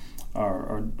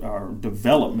our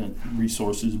development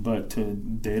resources, but to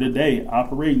day-to-day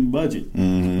operating budget,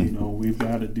 you know, we've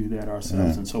got to do that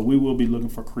ourselves. And so we will be looking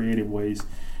for creative ways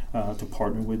to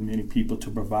partner with many people to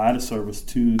provide a service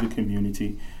to the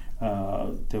community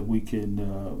that we can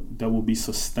that will be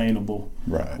sustainable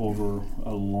over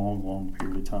a long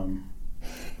period of time.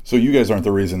 So you guys aren't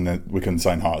the reason that we couldn't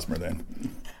sign Hosmer then?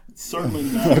 Certainly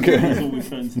not. Okay. We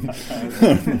couldn't sign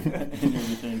and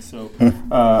everything. So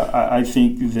I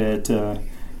think that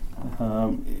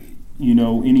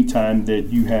anytime that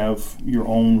you have your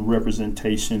own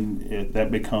representation,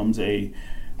 that becomes a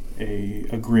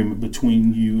agreement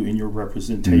between you and your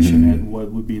representation at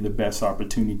what would be the best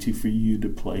opportunity for you to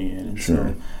play in. And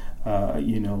Sure. so,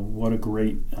 what a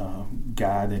great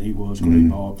guy that he was, great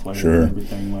ball player Sure. and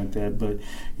everything like that. But,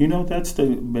 that's the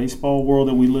baseball world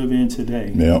that we live in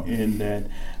today. Yep. And that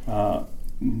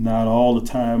not all the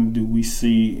time do we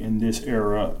see in this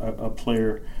era a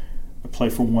player play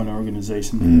for one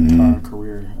organization their entire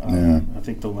career. I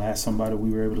think the last somebody we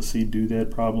were able to see do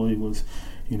that probably was,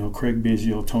 Craig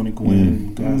Biggio, Tony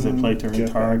Gwynn, guys that played their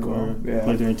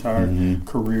entire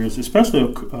careers,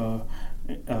 especially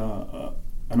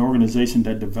an organization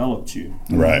that developed you,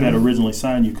 right, that originally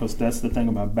signed you, because that's the thing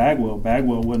about Bagwell.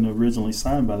 Bagwell wasn't originally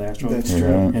signed by the Astros. That's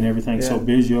true. And everything. Yeah. So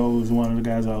Biggio was one of the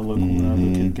guys I look when I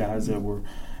look at guys that were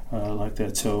like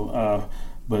that. So,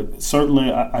 but certainly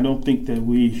I don't think that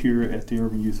we here at the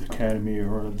Urban Youth Academy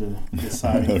are the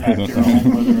deciding factor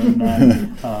on whether or not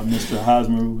Mr.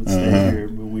 Hosmer would stay here,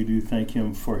 but we do thank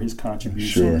him for his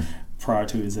contribution. Sure. Prior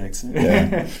to his exit.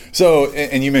 Yeah. So,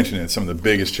 and you mentioned it, some of the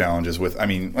biggest challenges with,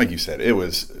 like you said, it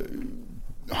was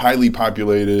highly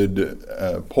populated,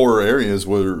 poorer areas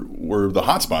were the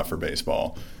hotspot for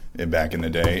baseball back in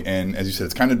the day. And as you said,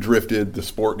 it's kind of drifted. The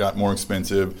sport got more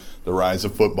expensive. The rise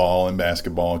of football and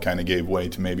basketball kind of gave way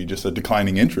to maybe just a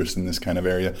declining interest in this kind of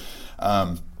area.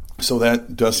 So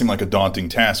that does seem like a daunting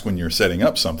task when you're setting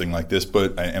up something like this.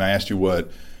 And I asked you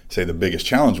what, say, the biggest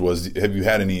challenge was. Have you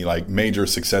had any major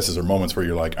successes or moments where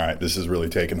you're like, all right, this is really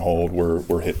taking hold,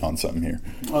 we're hitting on something here?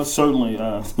 Certainly.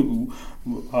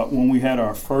 When we had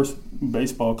our first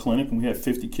baseball clinic and we had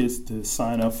 50 kids to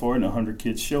sign up for it and 100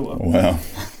 kids show up. Wow.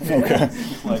 Okay.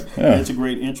 That's a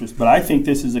great interest. But I think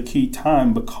this is a key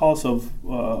time because of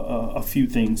a few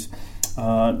things.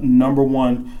 Number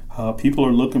one, people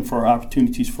are looking for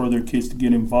opportunities for their kids to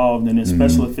get involved, and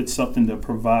especially if it's something that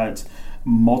provides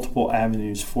multiple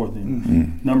avenues for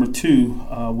them. Number two,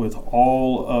 with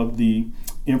all of the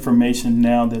information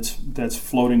now that's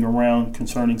floating around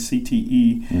concerning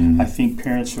CTE, I think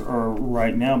parents are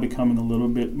right now becoming a little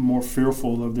bit more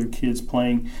fearful of their kids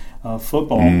playing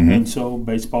football, and so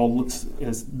baseball looks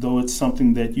as though it's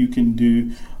something that you can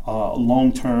do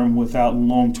long term without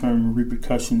long term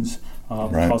repercussions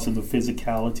because of the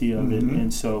physicality of it.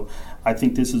 And so I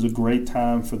think this is a great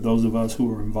time for those of us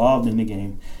who are involved in the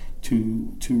game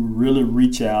to really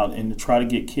reach out and to try to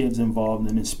get kids involved,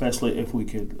 and especially if we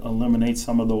could eliminate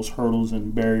some of those hurdles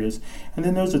and barriers. And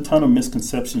then there's a ton of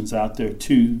misconceptions out there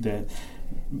too, that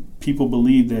people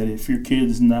believe that if your kid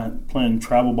is not playing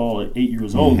travel ball at 8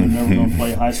 years old, they're never going to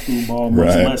play high school ball, much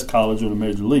less college or the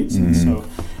major leagues. And so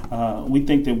we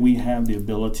think that we have the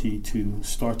ability to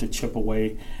start to chip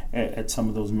away at some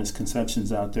of those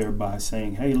misconceptions out there by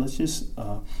saying, hey, let's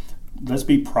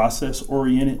be process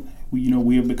oriented.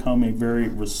 We have become a very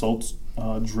results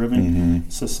driven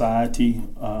society,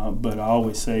 but I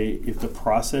always say if the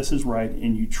process is right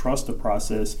and you trust the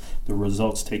process, the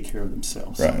results take care of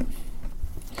themselves. Right.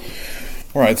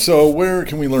 All right, so where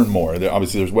can we learn more?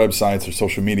 Obviously there's websites or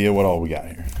social media. What all we got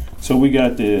here? So we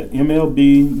got the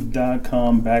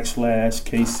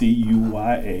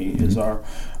MLB.com/KCUYA is our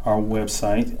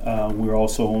website. We're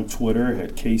also on Twitter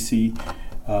at KC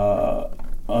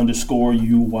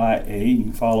 _UYA. You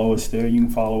can follow us there. You can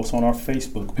follow us on our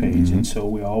Facebook page. And so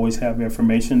we always have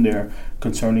information there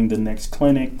concerning the next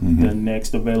clinic, the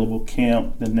next available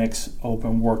camp, the next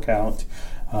open workout.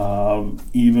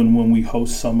 Even when we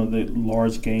host some of the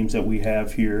large games that we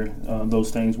have here,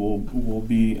 those things will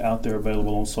be out there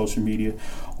available on social media.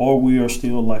 Or we are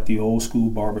still like the old school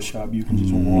barbershop. You can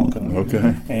just walk up.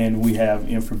 Okay. And we have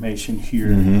information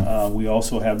here. We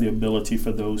also have the ability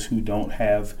for those who don't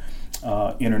have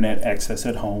internet access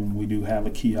at home. We do have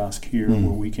a kiosk here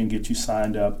where we can get you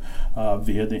signed up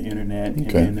via the internet, and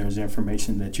then there's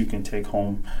information that you can take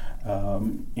home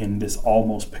in this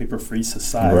almost paper-free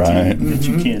society that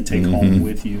you can take home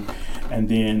with you. And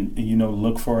then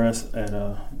look for us at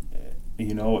a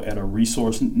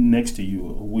resource next to you.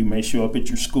 We may show up at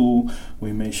your school,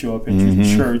 we may show up at your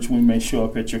church, we may show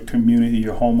up at your community,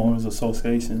 your homeowners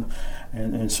association,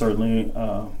 and certainly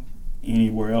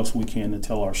anywhere else we can to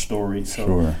tell our story.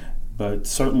 So, but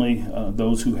certainly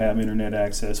those who have internet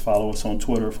access, follow us on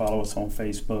Twitter, follow us on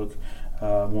Facebook.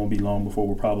 Won't be long before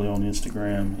we're probably on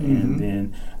Instagram, and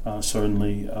then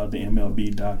certainly the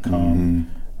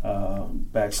MLB.com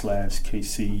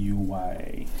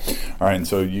 /KCUYA. All right, and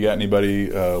so you got anybody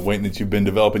waiting that you've been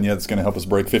developing yet that's going to help us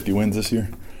break 50 wins this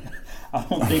year? I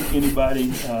don't think anybody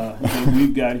that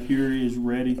we've got here is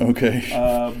ready. Okay.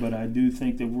 But I do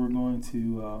think that we're going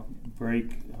to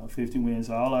break 50 wins.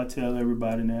 All I tell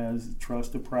everybody now is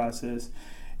trust the process,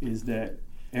 is that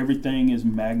everything is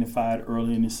magnified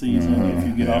early in the season. If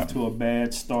you get off to a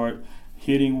bad start,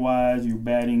 hitting wise, you're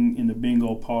batting in the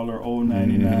bingo parlor,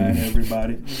 0-99,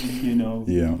 everybody,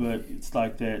 but it's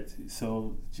like that.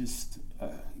 So just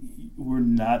we're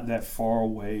not that far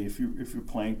away if you're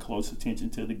paying close attention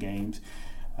to the games.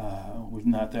 We're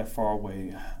not that far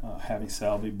away. Having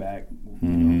Salvi back,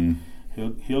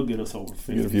 he'll get us over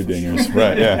 50. Get a few dingers, sure.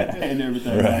 Right? Yeah, and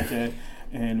everything like that.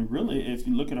 And really, if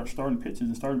you look at our starting pitchers,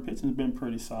 the starting pitching has been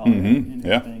pretty solid and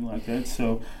everything like that.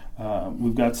 So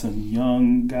we've got some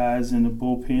young guys in the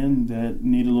bullpen that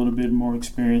need a little bit more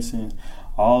experience. And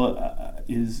all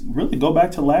is really go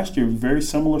back to last year. Very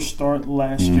similar start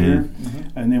last year.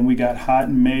 And then we got hot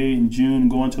in May and June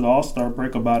going to the All-Star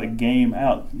break about a game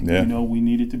out. Yeah. We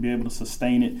needed to be able to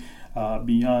sustain it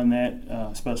beyond that,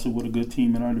 especially with a good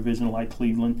team in our division like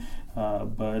Cleveland.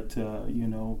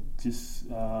 Just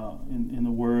in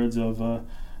the words of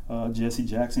Jesse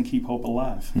Jackson, keep hope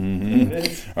alive. All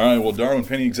right. Well, Darwin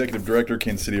Penny, Executive Director,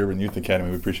 Kansas City Urban Youth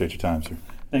Academy. We appreciate your time, sir.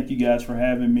 Thank you guys for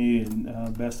having me,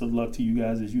 and best of luck to you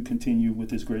guys as you continue with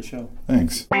this great show.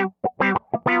 Thanks.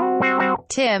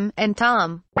 Tim and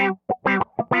Tom.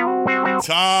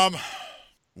 Tom,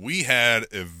 we had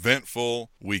eventful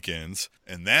weekends,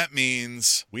 and that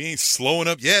means we ain't slowing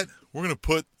up yet. We're going to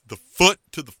put the foot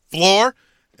to the floor,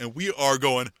 and we are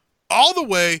going all the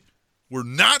way. We're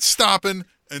not stopping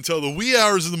until the wee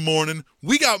hours of the morning.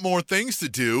 We got more things to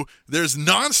do. There's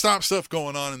nonstop stuff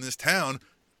going on in this town.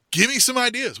 Give me some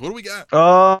ideas. What do we got?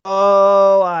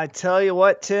 Oh, I tell you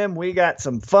what, Tim, we got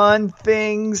some fun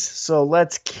things. So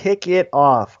let's kick it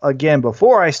off. Again,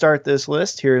 before I start this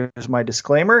list, here's my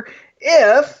disclaimer.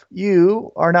 If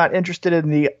you are not interested in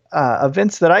the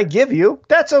events that I give you,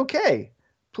 that's okay.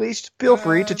 Please feel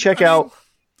free to check out.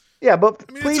 Yeah, but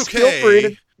please feel free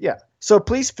to. Yeah. So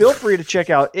please feel free to check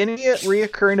out any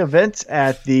reoccurring events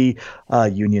at the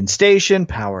Union Station,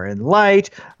 Power and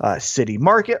Light, City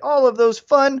Market, all of those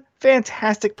fun,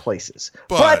 fantastic places.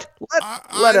 But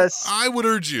let us. I would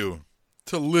urge you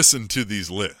to listen to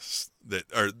these lists that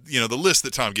are, the list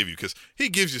that Tom gave you, because he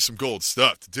gives you some gold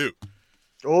stuff to do.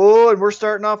 Oh, and we're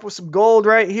starting off with some gold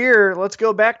right here. Let's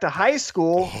go back to high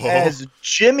school as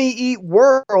Jimmy Eat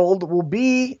World will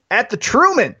be at the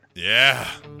Truman. Yeah.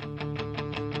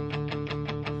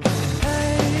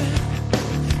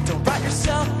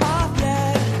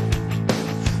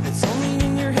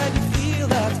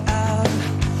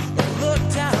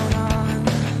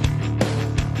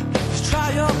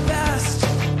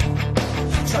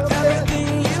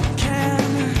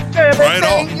 Try it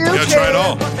all. You gotta try it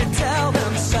all.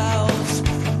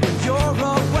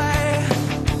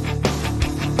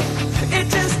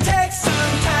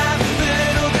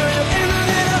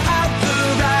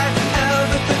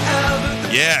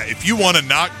 Yeah, if you want to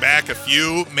knock back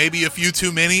maybe a few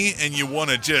too many, and you want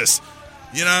to just,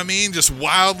 just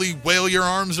wildly wail your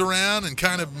arms around and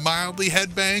kind of mildly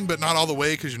headbang, but not all the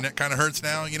way because your neck kind of hurts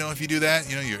now, if you do that,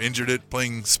 you're injured at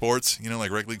playing sports,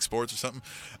 like rec league sports or something,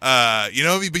 but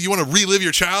you want to relive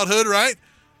your childhood, right?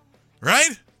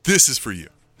 Right? This is for you.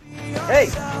 Hey.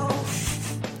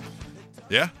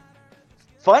 Yeah?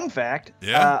 Fun fact.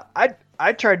 Yeah.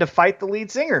 I tried to fight the lead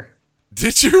singer.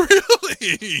 Did you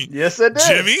really? Yes, I did.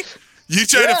 Jimmy? You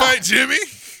tried to fight Jimmy?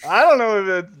 I don't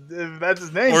know if that's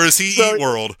his name. Or is he Eat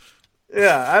World?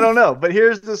 Yeah, I don't know. But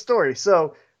here's the story.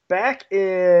 So back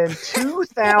in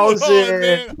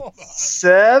 2007.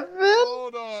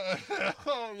 Hold on.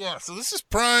 Yeah, so this is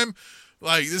prime,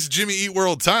 this is Jimmy Eat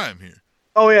World time here.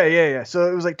 Oh, yeah.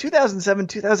 So it was like 2007,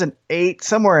 2008,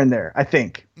 somewhere in there, I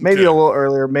think. Maybe a little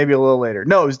earlier, maybe a little later.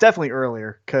 No, it was definitely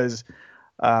earlier because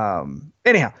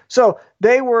anyhow, so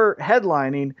they were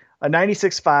headlining a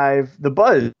 96.5 The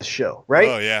Buzz show, right?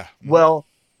 Oh, yeah. Well,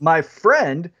 my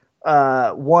friend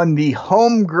won the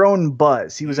Homegrown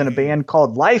Buzz. He was in a band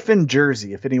called Life in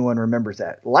Jersey, if anyone remembers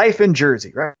that. Life in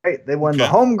Jersey, right? They won the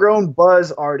Homegrown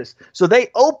Buzz artist. So they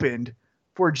opened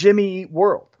for Jimmy Eat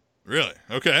World. Really?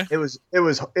 Okay. It was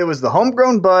the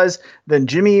Homegrown Buzz, then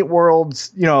Jimmy Eat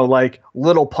World's,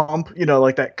 Little Pump,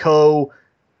 like that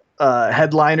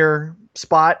headliner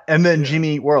spot, and then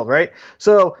Jimmy Eat World, right?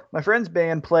 So my friend's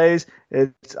band plays.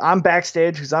 I'm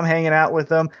backstage because I'm hanging out with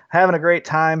them, having a great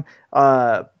time.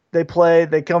 They play,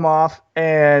 they come off,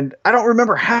 and I don't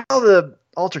remember how the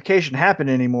altercation happened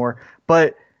anymore,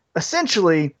 but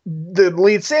essentially the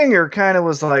lead singer kind of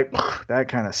was like, that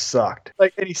kind of sucked.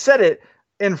 And he said it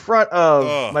in front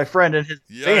of my friend and his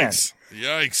band.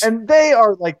 Yikes. And they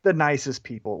are the nicest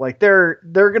people. They're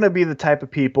going to be the type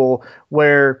of people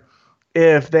where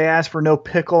if they ask for no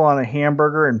pickle on a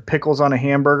hamburger and pickles on a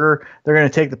hamburger, they're going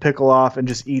to take the pickle off and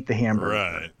just eat the hamburger.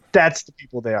 Right. That's the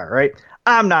people they are, right?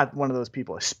 I'm not one of those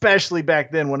people, especially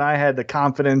back then when I had the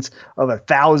confidence of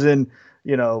 1,000,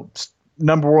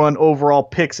 number one overall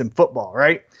picks in football,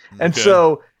 right? And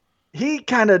so he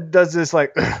kind of does this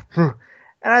like, and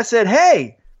I said,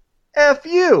 hey, F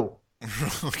you.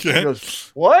 Okay. He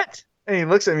goes, what? And he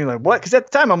looks at me like, what? Because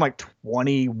at the time I'm like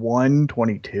 21,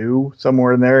 22,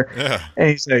 somewhere in there. Yeah. And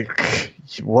he's like,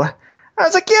 what? I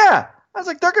was like, yeah. I was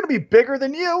like, they're going to be bigger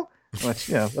than you. Which,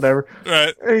 whatever.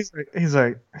 Right. And he's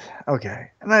like, okay.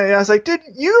 And I was like, dude,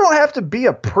 you don't have to be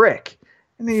a prick.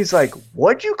 And he's like,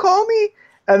 what'd you call me?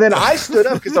 And then I stood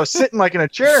up because I was sitting like in a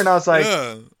chair, and I was like,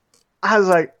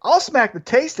 I'll smack the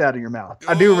taste out of your mouth.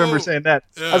 I do remember saying that.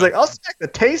 Yeah. I was like, I'll smack the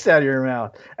taste out of your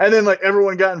mouth. And then like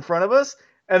everyone got in front of us,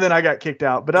 and then I got kicked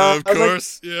out. But I was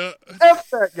course, like, F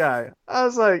that guy. I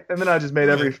was like, and then I just made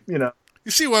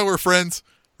You see why we're friends,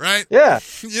 right? Yeah.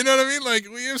 You know what I mean? Like,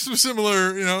 we have some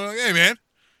similar, like, hey, man.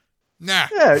 Nah.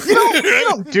 Yeah, you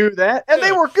don't do that. And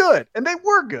they were good. And they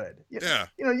were good. Yeah.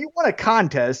 You won a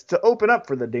contest to open up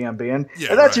for the damn band. Yeah,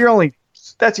 and that's right.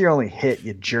 That's your only hit,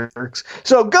 you jerks.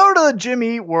 So go to the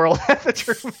Jimmy Eat World at the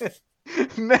Truman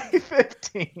May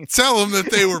 15th. Tell them that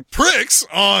they were pricks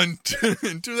in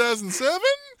 2007?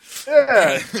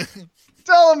 Yeah.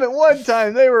 Tell them at one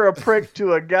time they were a prick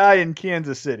to a guy in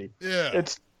Kansas City. Yeah.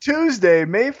 It's Tuesday,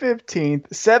 May 15th,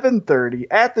 7:30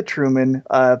 at the Truman.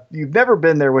 You've never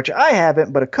been there, which I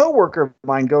haven't, but a coworker of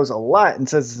mine goes a lot and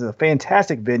says it's a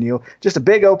fantastic venue. Just a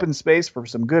big open space for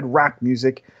some good rock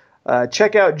music.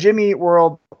 Check out Jimmy Eat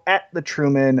World at the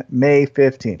Truman, May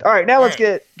 15th. All right, now let's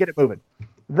get it moving.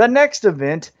 The next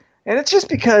event, and it's just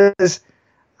because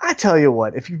I tell you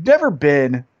what, if you've never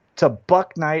been to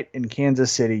Buck Night in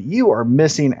Kansas City, you are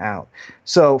missing out.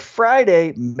 So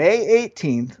Friday, May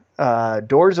 18th,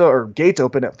 gates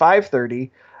open at 5:30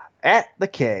 at the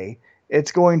K.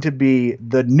 It's going to be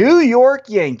the New York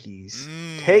Yankees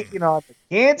taking on the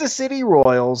Kansas City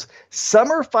Royals,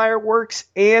 summer fireworks,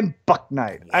 and Buck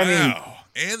Night. Wow. I mean,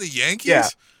 and the Yankees? Yeah.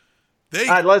 They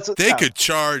could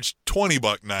charge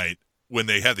 $20 night when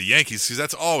they have the Yankees, because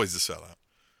that's always a sellout.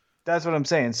 That's what I'm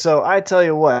saying. So I tell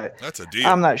you what, that's a deal.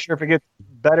 I'm not sure if it gets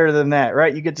better than that,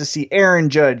 right? You get to see Aaron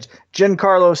Judge,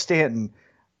 Giancarlo Stanton,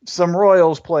 some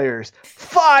Royals players,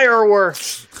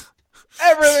 fireworks,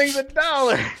 everything's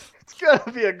 $1. It's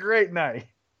gonna be a great night.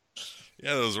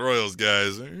 Yeah, those Royals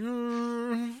guys. Hey,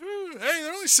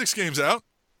 they're only 6 games out.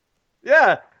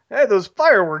 Yeah. Hey, those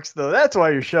fireworks though. That's why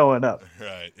you're showing up.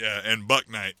 Right. Yeah, and Buck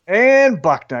Night.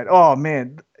 Oh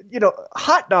man,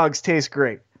 hot dogs taste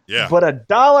great. Yeah. But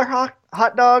 $1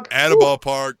 hot dog at a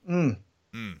ballpark.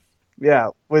 Yeah,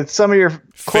 with some of your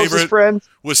closest friends.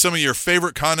 With some of your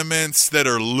favorite condiments that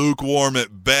are lukewarm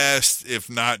at best, if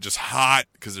not just hot,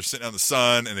 because they're sitting out in the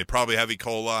sun and they probably have E.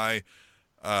 coli.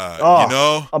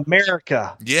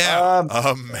 America. Yeah,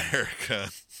 America.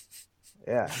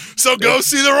 Yeah. So go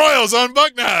see the Royals on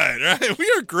Buck Night, right?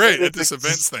 We are great at this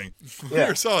events thing. We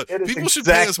are solid. People should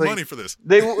pay us money for this.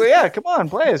 Come on,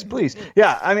 play us, please.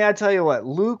 Yeah, I mean, I tell you what,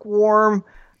 lukewarm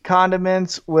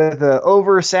condiments with an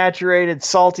oversaturated,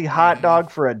 salty hot dog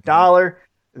for $1.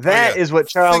 That is what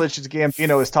Childish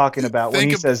Gambino is talking about when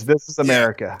he says this is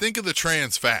America. Yeah, think of the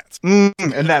trans fats. And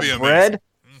that bread.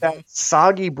 That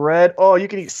soggy bread. Oh, you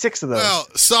can eat 6 of those. Well,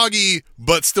 soggy,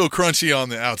 but still crunchy on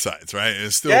the outsides, right?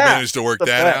 And still managed to work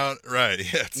that out. Right.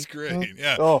 Yeah, it's great.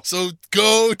 Yeah. Oh. So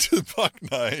go to Buck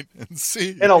Night and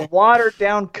see. And a watered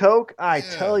down Coke, I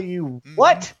tell you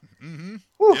what.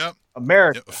 Whew. Yep.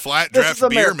 America. Flat draft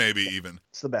beer, maybe even.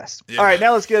 It's the best. Yeah. All right,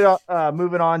 now let's get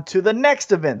moving on to the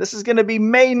next event. This is going to be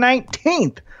May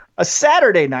 19th, a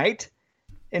Saturday night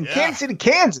in Kansas City,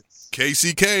 Kansas.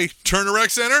 KCK, Turner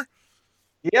Rec Center.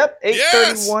 Yep,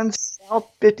 831 South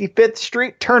 55th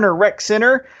Street, Turner Rec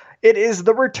Center. It is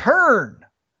the return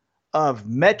of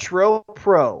Metro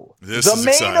Pro. The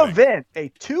main event, a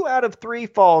 2 out of 3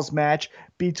 falls match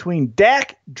between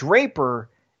Dak Draper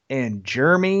and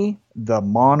Jeremy the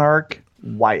Monarch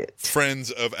Wyatt.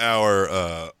 Friends of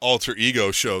our alter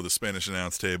ego show, The Spanish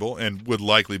Announce Table, and would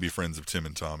likely be friends of Tim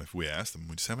and Tom if we asked them.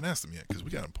 We just haven't asked them yet because we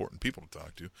got important people to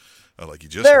talk to. Like you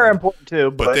just they're heard. important too,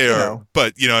 but they are.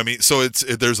 But what I mean, so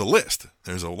there's a list,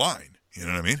 there's a line. You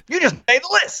know what I mean? You just made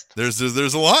the list. There's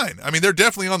a line. I mean, they're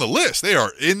definitely on the list. They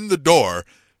are in the door.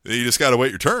 You just got to wait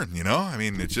your turn. I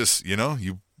mean, it's just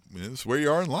it's where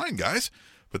you are in line, guys.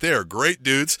 But they are great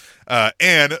dudes,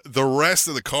 and the rest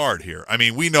of the card here. I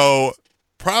mean, we know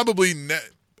probably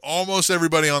almost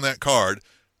everybody on that card.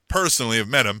 Personally have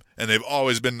met them, and they've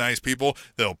always been nice people.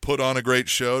 They'll put on a great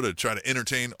show to try to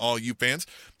entertain all you fans.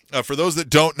 For those that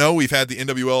don't know, we've had the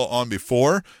NWL on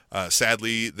before.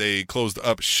 Sadly, they closed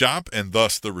up shop, and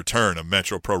thus the return of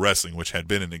Metro Pro Wrestling, which had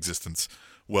been in existence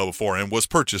well before and was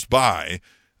purchased by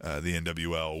the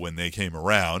NWL when they came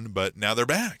around. But now they're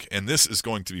back, and this is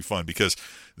going to be fun because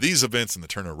these events in the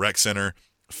Turner Rec Center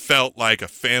felt like a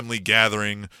family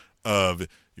gathering of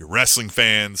your wrestling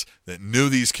fans that knew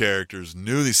these characters,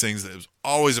 knew these things. That it was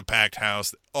always a packed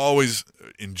house, that always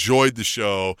enjoyed the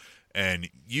show, and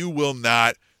you will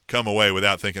not come away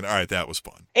without thinking, all right, that was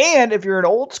fun. And if you're an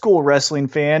old school wrestling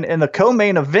fan, in the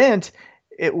co-main event,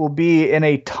 it will be in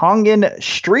a Tongan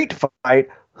street fight,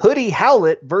 Hoodie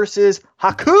Howlett versus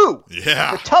Haku.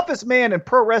 Yeah. The toughest man in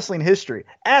pro wrestling history.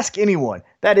 Ask anyone.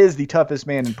 That is the toughest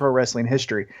man in pro wrestling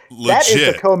history. Legit. That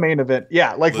is the co-main event.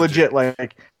 Yeah, like legit.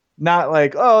 Like not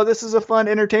like, oh, this is a fun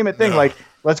entertainment thing. No. Like,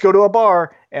 let's go to a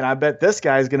bar, and I bet this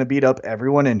guy is going to beat up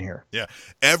everyone in here. Yeah.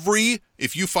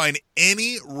 If you find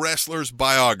any wrestler's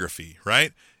biography,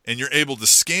 right, and you're able to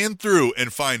scan through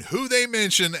and find who they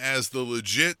mention as the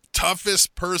legit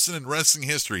toughest person in wrestling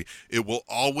history, it will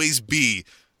always be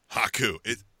Haku.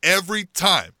 Every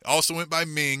time. Also went by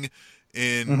Ming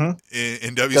in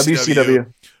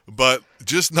WCW. But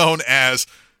just known as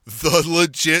the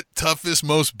legit toughest,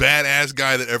 most badass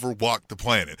guy that ever walked the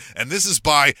planet. And this is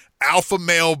by alpha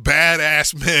male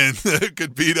badass men that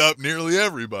could beat up nearly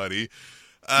everybody.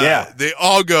 They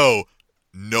all go,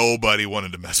 nobody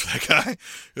wanted to mess with that guy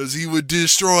because he would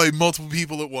destroy multiple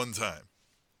people at one time.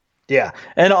 Yeah.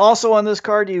 And also on this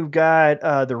card, you've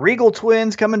got the Regal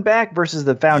Twins coming back versus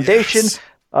the Foundation. Yes.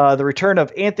 The return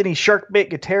of Anthony Sharkbait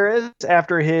Gutierrez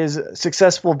after his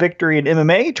successful victory in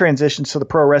MMA, transitions to the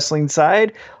pro wrestling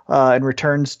side and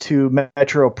returns to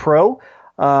Metro Pro.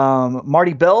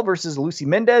 Marty Bell versus Lucy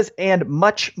Mendez and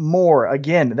much more.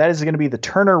 Again, that is going to be the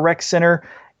Turner Rec Center,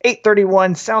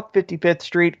 831 South 55th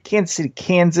Street, Kansas City,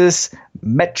 Kansas,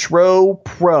 Metro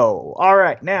Pro. All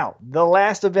right, now the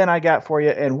last event I got for you,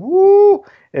 and woo,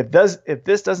 if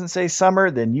this doesn't say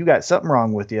summer, then you got something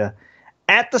wrong with you.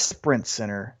 At the Sprint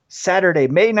Center, Saturday,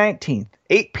 May 19th,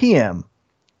 8 p.m.,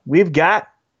 we've got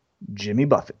Jimmy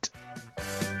Buffett.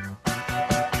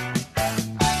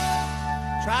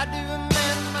 Tried to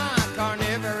amend my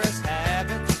carnivorous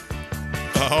habits.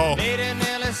 Oh. Made it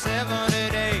nearly 70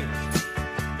 days.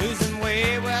 Losing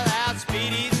weight without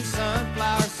speed, eating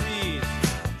sunflower seeds.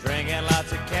 Drinking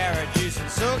lots of carrot juice and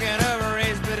soaking over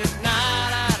rays. But at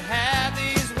night I'd have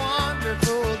these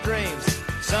wonderful dreams.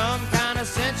 Some kind of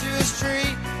sensuous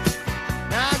treat.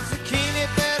 Not zucchini,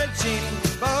 fettuccine,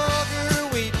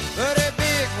 bulgur wheat. But a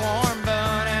big warm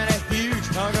bun and a huge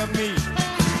hunk of meat.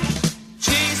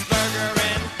 Cheeseburger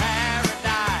in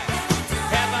paradise.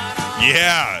 Heaven on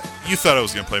Yeah. You thought I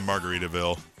was going to play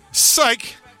Margaritaville.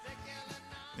 Psych.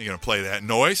 You're going to play that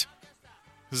noise?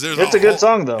 It's a good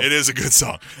song, though. It is a good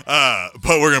song. But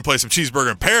we're going to play some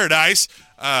Cheeseburger in Paradise.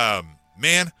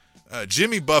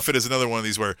 Jimmy Buffett is another one of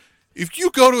these where if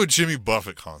you go to a Jimmy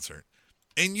Buffett concert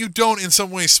and you don't in some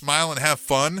way smile and have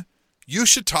fun, you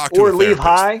should talk to a therapist. Or leave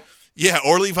high. Yeah,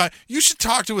 or leave high. You should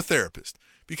talk to a therapist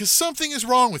because something is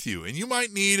wrong with you and you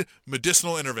might need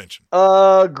medicinal intervention.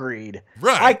 Agreed.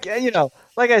 Right.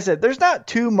 Like I said, there's not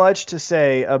too much to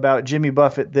say about Jimmy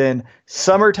Buffett than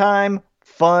summertime,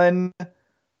 fun,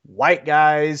 white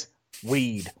guys,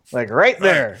 weed. Like right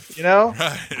there,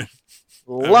 Right.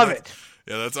 Love it.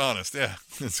 Yeah, that's honest. Yeah,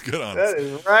 it's good honest. That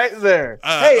is right there.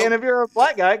 And if you're a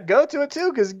black guy, go to it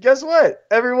too, because guess what?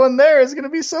 Everyone there is going to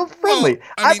be so friendly.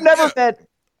 Well,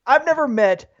 I've never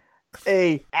met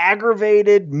a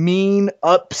aggravated, mean,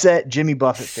 upset Jimmy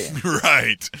Buffett fan.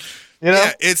 Right.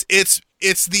 Yeah,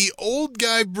 it's the old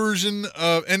guy version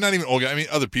of, and not even old guy. I mean,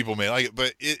 other people may like it,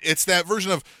 but it's that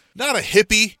version of not a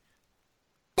hippie,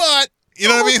 but you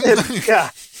know what I mean? Yeah.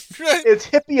 Right? It's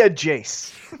hippie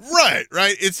adjacent. Right.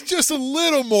 It's just a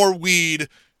little more weed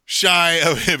shy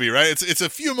of hippie, right? It's a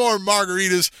few more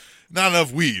margaritas, not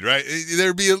enough weed, right?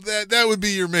 That would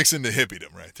be your mix into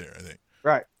hippiedom right there, I think.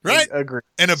 Right. Agree.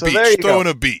 And a beach. Throw in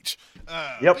a beach.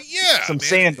 Yep. Yeah. Some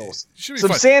sandals. Some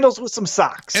fun. Sandals with some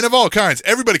socks. And of all kinds.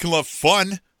 Everybody can love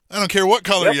fun. I don't care what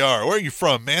color you are. Where are you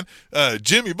from, man?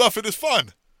 Jimmy Buffett is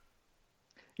fun.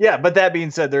 Yeah, but that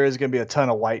being said, there is going to be a ton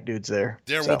of white dudes there.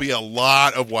 There will be a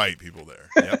lot of white people there.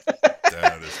 Yep.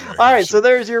 All right, so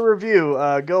there's your review.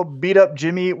 Go beat up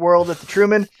Jimmy Eat World at the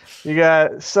Truman. You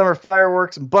got Summer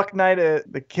Fireworks and Buck Night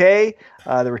at the K,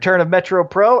 the return of Metro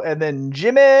Pro, and then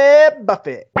Jimmy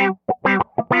Buffett.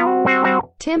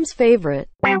 Tim's favorite.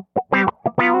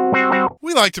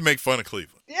 We like to make fun of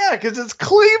Cleveland. Yeah, because it's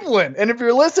Cleveland. And if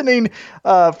you're listening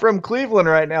from Cleveland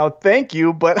right now, thank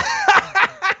you, but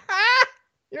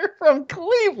you're from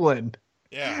Cleveland.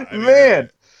 Yeah.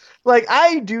 Man. Like,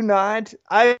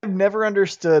 I've never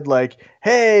understood, like,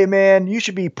 hey, man, you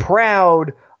should be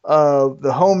proud of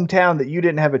the hometown that you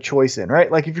didn't have a choice in,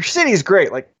 right? Like, if your city is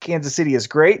great, like Kansas City is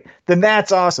great, then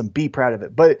that's awesome. Be proud of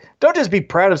it. But don't just be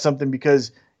proud of something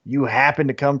because you happen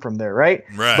to come from there, right?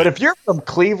 Right. But if you're from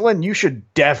Cleveland, you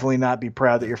should definitely not be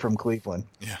proud that you're from Cleveland.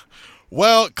 Yeah.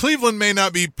 Well, Cleveland may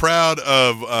not be proud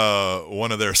of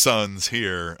one of their sons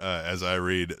here as I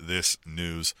read this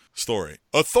news story.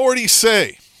 Authorities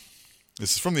say,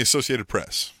 this is from the Associated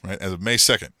Press, right, as of May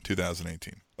 2nd,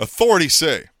 2018. Authorities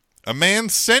say a man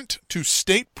sent to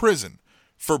state prison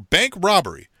for bank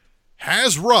robbery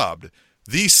has robbed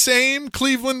the same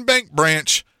Cleveland bank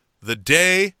branch the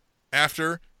day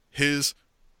after his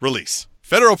release.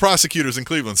 Federal prosecutors in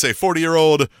Cleveland say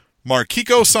 40-year-old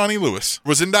Markiko Sonny Lewis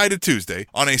was indicted Tuesday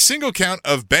on a single count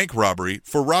of bank robbery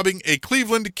for robbing a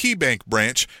Cleveland Key Bank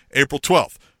branch April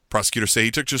 12th. Prosecutors say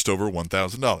he took just over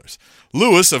 $1,000.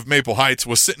 Lewis of Maple Heights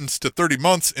was sentenced to 30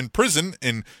 months in prison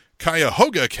in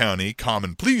Cuyahoga County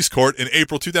Common Pleas Court in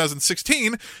April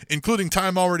 2016, including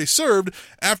time already served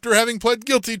after having pled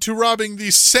guilty to robbing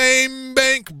the same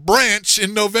bank branch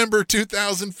in November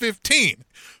 2015.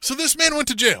 So this man went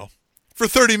to jail for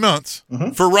 30 months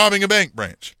for robbing a bank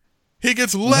branch. He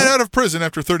gets let out of prison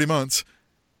after 30 months,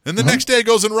 and the next day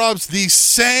goes and robs the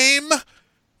same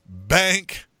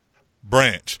bank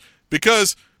branch.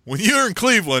 Because when you're in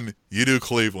Cleveland, you do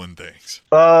Cleveland things.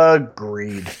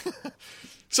 Agreed.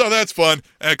 So that's fun.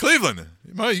 Cleveland,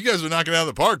 you guys are knocking it out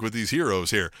of the park with these heroes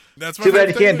here. That's my Too bad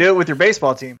you favorite can't thing. do it with your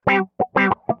baseball team.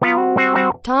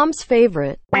 Tom's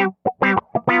favorite.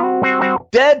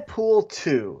 Deadpool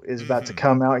 2 is about to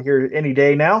come out here any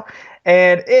day now,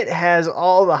 and it has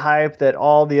all the hype that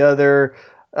all the other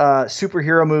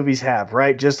superhero movies have,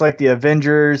 right? Just like the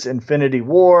Avengers, Infinity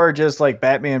War, just like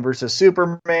Batman versus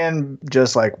Superman,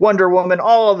 just like Wonder Woman,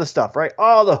 all of the stuff, right?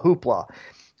 All the hoopla.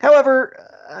 However,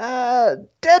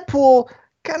 Deadpool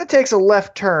kind of takes a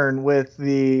left turn with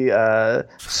the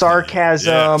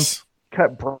sarcasm,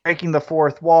 breaking the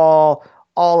fourth wall,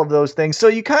 all of those things. So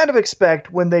you kind of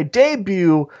expect when they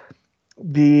debut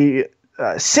the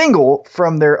single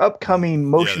from their upcoming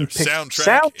motion picture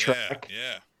soundtrack,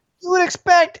 you would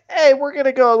expect, hey, we're going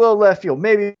to go a little left field.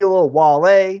 Maybe a little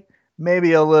Wale,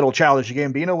 maybe a little Childish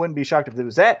Gambino. Wouldn't be shocked if it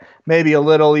was that. Maybe a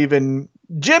little even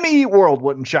Jimmy Eat World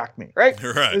wouldn't shock me, right?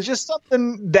 Right. It's just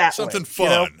something that Something way,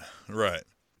 fun. Right.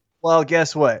 Well,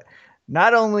 guess what?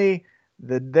 Not only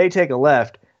did they take a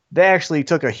left, they actually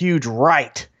took a huge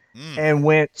right and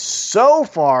went so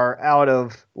far out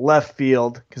of left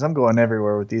field, because I'm going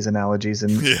everywhere with these analogies.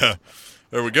 And yeah.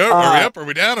 There we go. Are we up? Are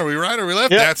we down? Are we right? Are we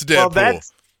left? Yep. That's Deadpool.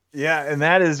 Well, and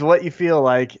that is what you feel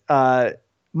like.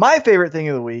 My favorite thing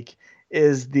of the week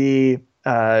is the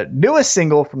newest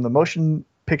single from the motion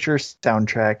picture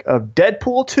soundtrack of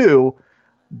Deadpool 2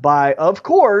 by, of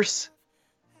course,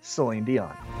 Celine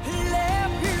Dion.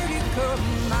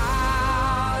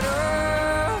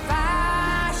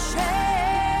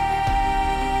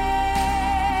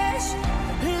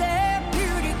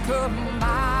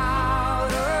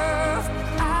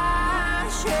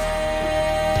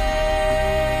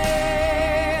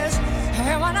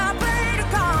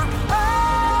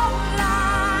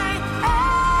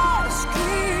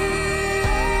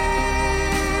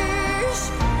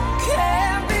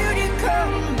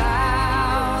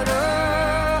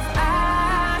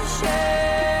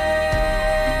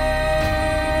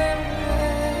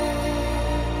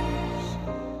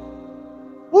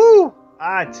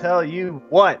 I tell you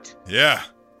what. Yeah.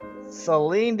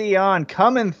 Celine Dion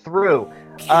coming through.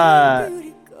 Yeah.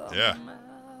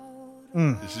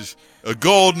 This is a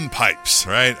golden pipes,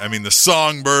 right? I mean, the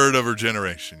songbird of her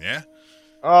generation, yeah?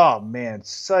 Oh, man.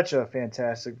 Such a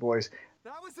fantastic voice.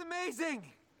 That was amazing.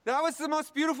 That was the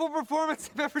most beautiful performance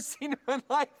I've ever seen in my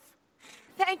life.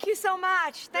 Thank you so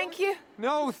much. Thank you.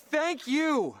 No, thank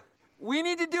you. We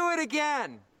need to do it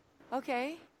again.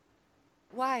 Okay.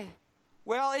 Why?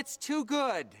 Well, it's too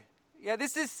good. Yeah,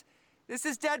 this is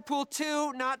Deadpool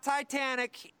 2, not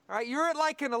Titanic. All right, you're at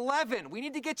like an 11. We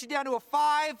need to get you down to a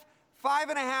 5,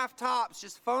 5.5 tops.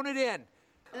 Just phone it in.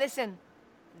 Listen,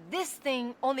 this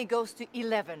thing only goes to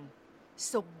 11.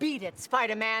 So beat it,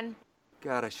 Spider-Man.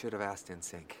 God, I should have asked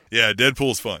NSYNC. Yeah,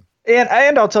 Deadpool's fun.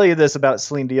 And I'll tell you this about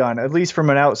Celine Dion, at least from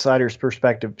an outsider's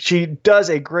perspective. She does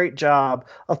a great job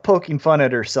of poking fun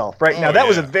at herself. Right now, that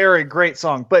was a very great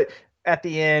song, but at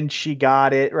the end, she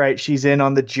got it, right? She's in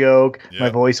on the joke. Yep. My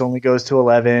voice only goes to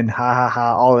 11. Ha, ha,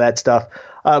 ha, all of that stuff.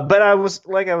 But I was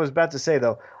about to say,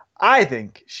 though, I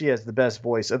think she has the best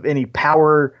voice of any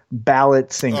power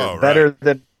ballad singer.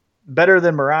 Better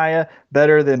than Mariah,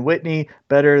 better than Whitney,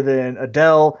 better than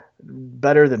Adele,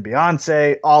 better than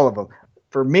Beyonce, all of them.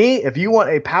 For me, if you want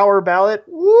a power ballad,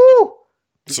 woo!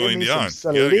 Celine give me Dion.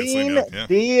 some You gotta get Celine Celine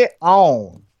Dion,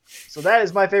 Dion. So that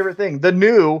is my favorite thing. The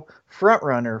new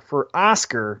frontrunner for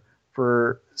Oscar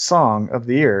for Song of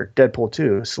the Year, Deadpool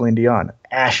 2, Celine Dion,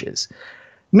 Ashes.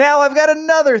 Now I've got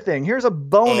another thing. Here's a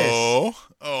bonus.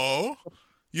 Oh.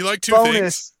 You like two bonus.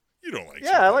 things? You don't like two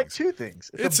I like things. two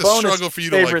things. It's a bonus struggle for you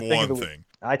to like favorite one of the thing. week.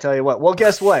 I tell you what. Well,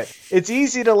 guess what? It's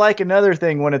easy to like another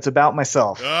thing when it's about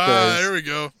myself. There we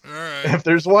go. All right. If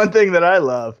there's one thing that I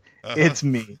love, it's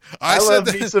me. I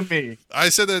love me some me. I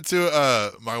said that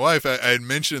to my wife. I had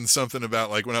mentioned something about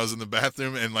like when I was in the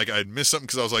bathroom and like I'd missed something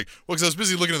because I was like, well, because I was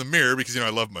busy looking in the mirror because, I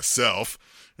love myself,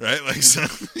 right? Like, so,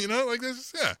 like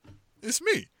this, it's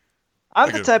me.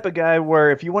 I'm the type of guy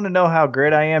where if you want to know how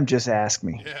great I am, just ask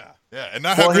me. Yeah, and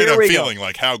not how great I'm feeling,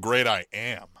 like how great I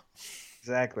am.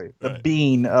 Exactly. The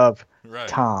bean of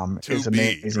Tom To is be,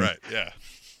 amazing. right, yeah.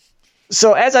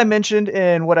 So as I mentioned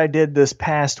in what I did this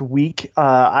past week,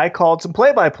 I called some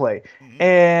play-by-play.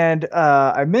 And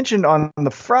I mentioned on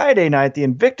the Friday night, the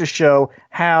Invictus show,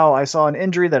 how I saw an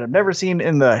injury that I've never seen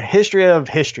in the history of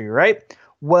history, right?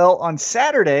 Well, on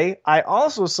Saturday, I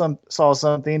also saw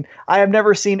something I have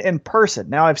never seen in person.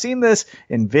 Now, I've seen this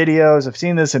in videos. I've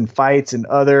seen this in fights and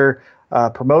other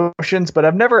promotions, but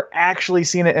I've never actually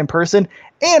seen it in person.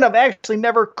 And I've actually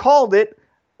never called it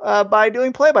by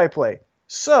doing play-by-play.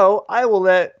 So I will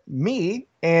let me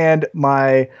and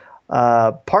my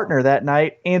partner that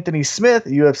night, Anthony Smith,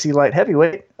 UFC light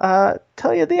heavyweight,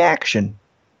 tell you the action.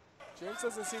 James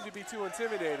doesn't seem to be too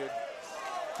intimidated.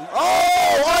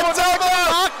 Oh, what a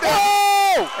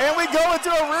oh! And we go into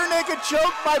a rear naked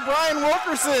choke by Brian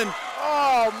Wilkerson.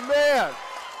 Oh, man.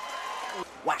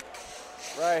 Whack.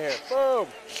 Right here. Boom.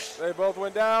 They both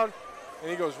went down,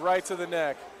 and he goes right to the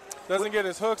neck. Doesn't get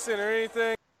his hooks in or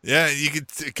anything. Yeah, you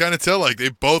could kind of tell like they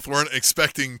both weren't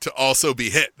expecting to also be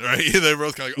hit, right? They were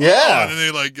both kind of like, Yeah. and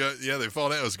then they they fall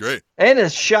down. It was great. And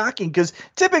it's shocking because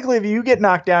typically if you get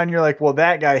knocked down, you're like, well,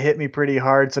 that guy hit me pretty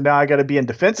hard, so now I got to be in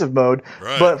defensive mode.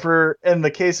 Right. But in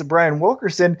the case of Brian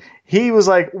Wilkerson, he was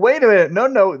like, wait a minute,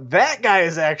 no, that guy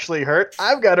is actually hurt.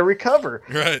 I've got to recover.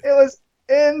 Right. It was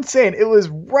insane. It was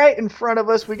right in front of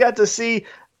us. We got to see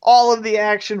all of the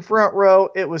action front row.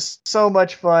 It was so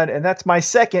much fun, and that's my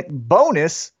second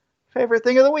bonus favorite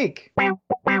thing of the week.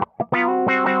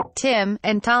 Tim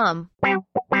and Tom.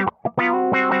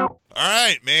 All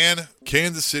right, man.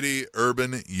 Kansas City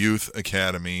Urban Youth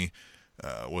Academy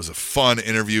was a fun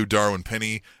interview. Darwin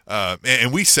Penny.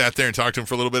 And we sat there and talked to him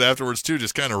for a little bit afterwards, too,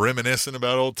 just kind of reminiscing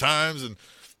about old times and,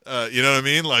 you know what I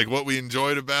mean? Like what we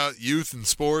enjoyed about youth and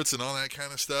sports and all that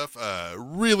kind of stuff.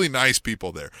 Really nice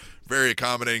people there. Very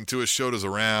accommodating to us, showed us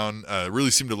around.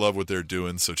 Really seemed to love what they're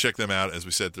doing. So check them out. As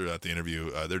we said throughout the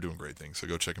interview, they're doing great things. So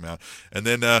go check them out. And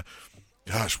then,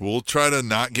 we'll try to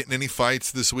not get in any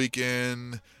fights this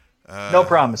weekend. No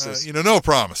promises. No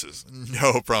promises.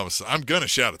 No promises. I'm going to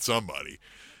shout at somebody.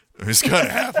 It's going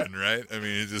to happen, right? I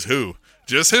mean, just who?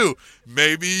 Just who?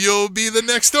 Maybe you'll be the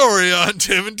next story on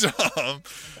Tim and Tom.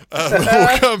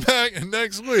 We'll come back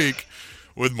next week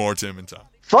with more Tim and Tom.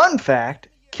 Fun fact,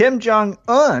 Kim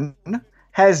Jong-un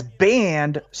has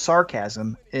banned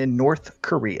sarcasm in North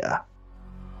Korea.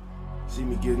 See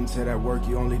me getting to that work,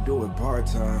 you only do it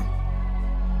part-time.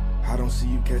 I don't see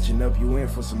you catching up, you in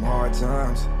for some hard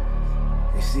times.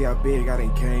 They see how big I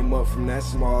done came up from that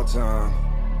small time.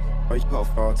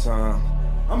 All time.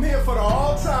 I'm here for the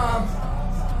all time.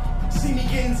 See me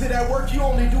getting to that work, you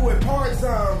only do it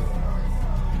part-time.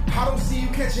 I don't see you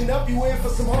catching up, you in for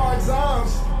some hard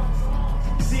times.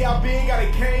 See how big I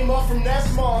done came up from that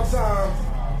small time.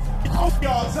 All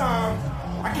time.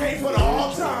 I came for the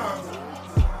all time.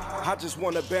 I just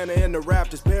want a banner in the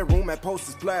Raptors bedroom at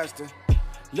Posters Blaster.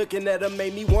 Looking at them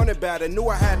made me want it better. Knew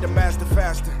I had to master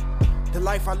faster. The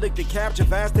life I looked to capture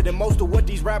faster than most of what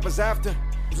these rappers after.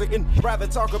 Rather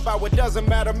talk about what doesn't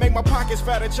matter. Make my pockets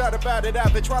fatter, chat about it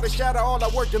after. Try to shatter all I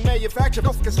work to manufacture.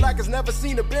 Cause slackers never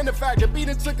seen a benefactor.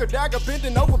 Beating took a dagger,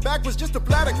 bending over back was just a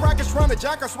platter. Crackers trying to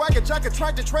jack a swagger, jack a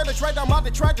tractor, trailer, trade down my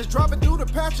detractors. Driving through the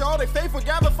pasture, all they faithful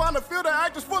gather. Find a field of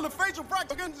actors full of facial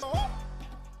practice.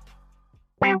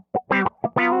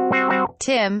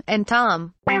 Tim and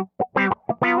Tom.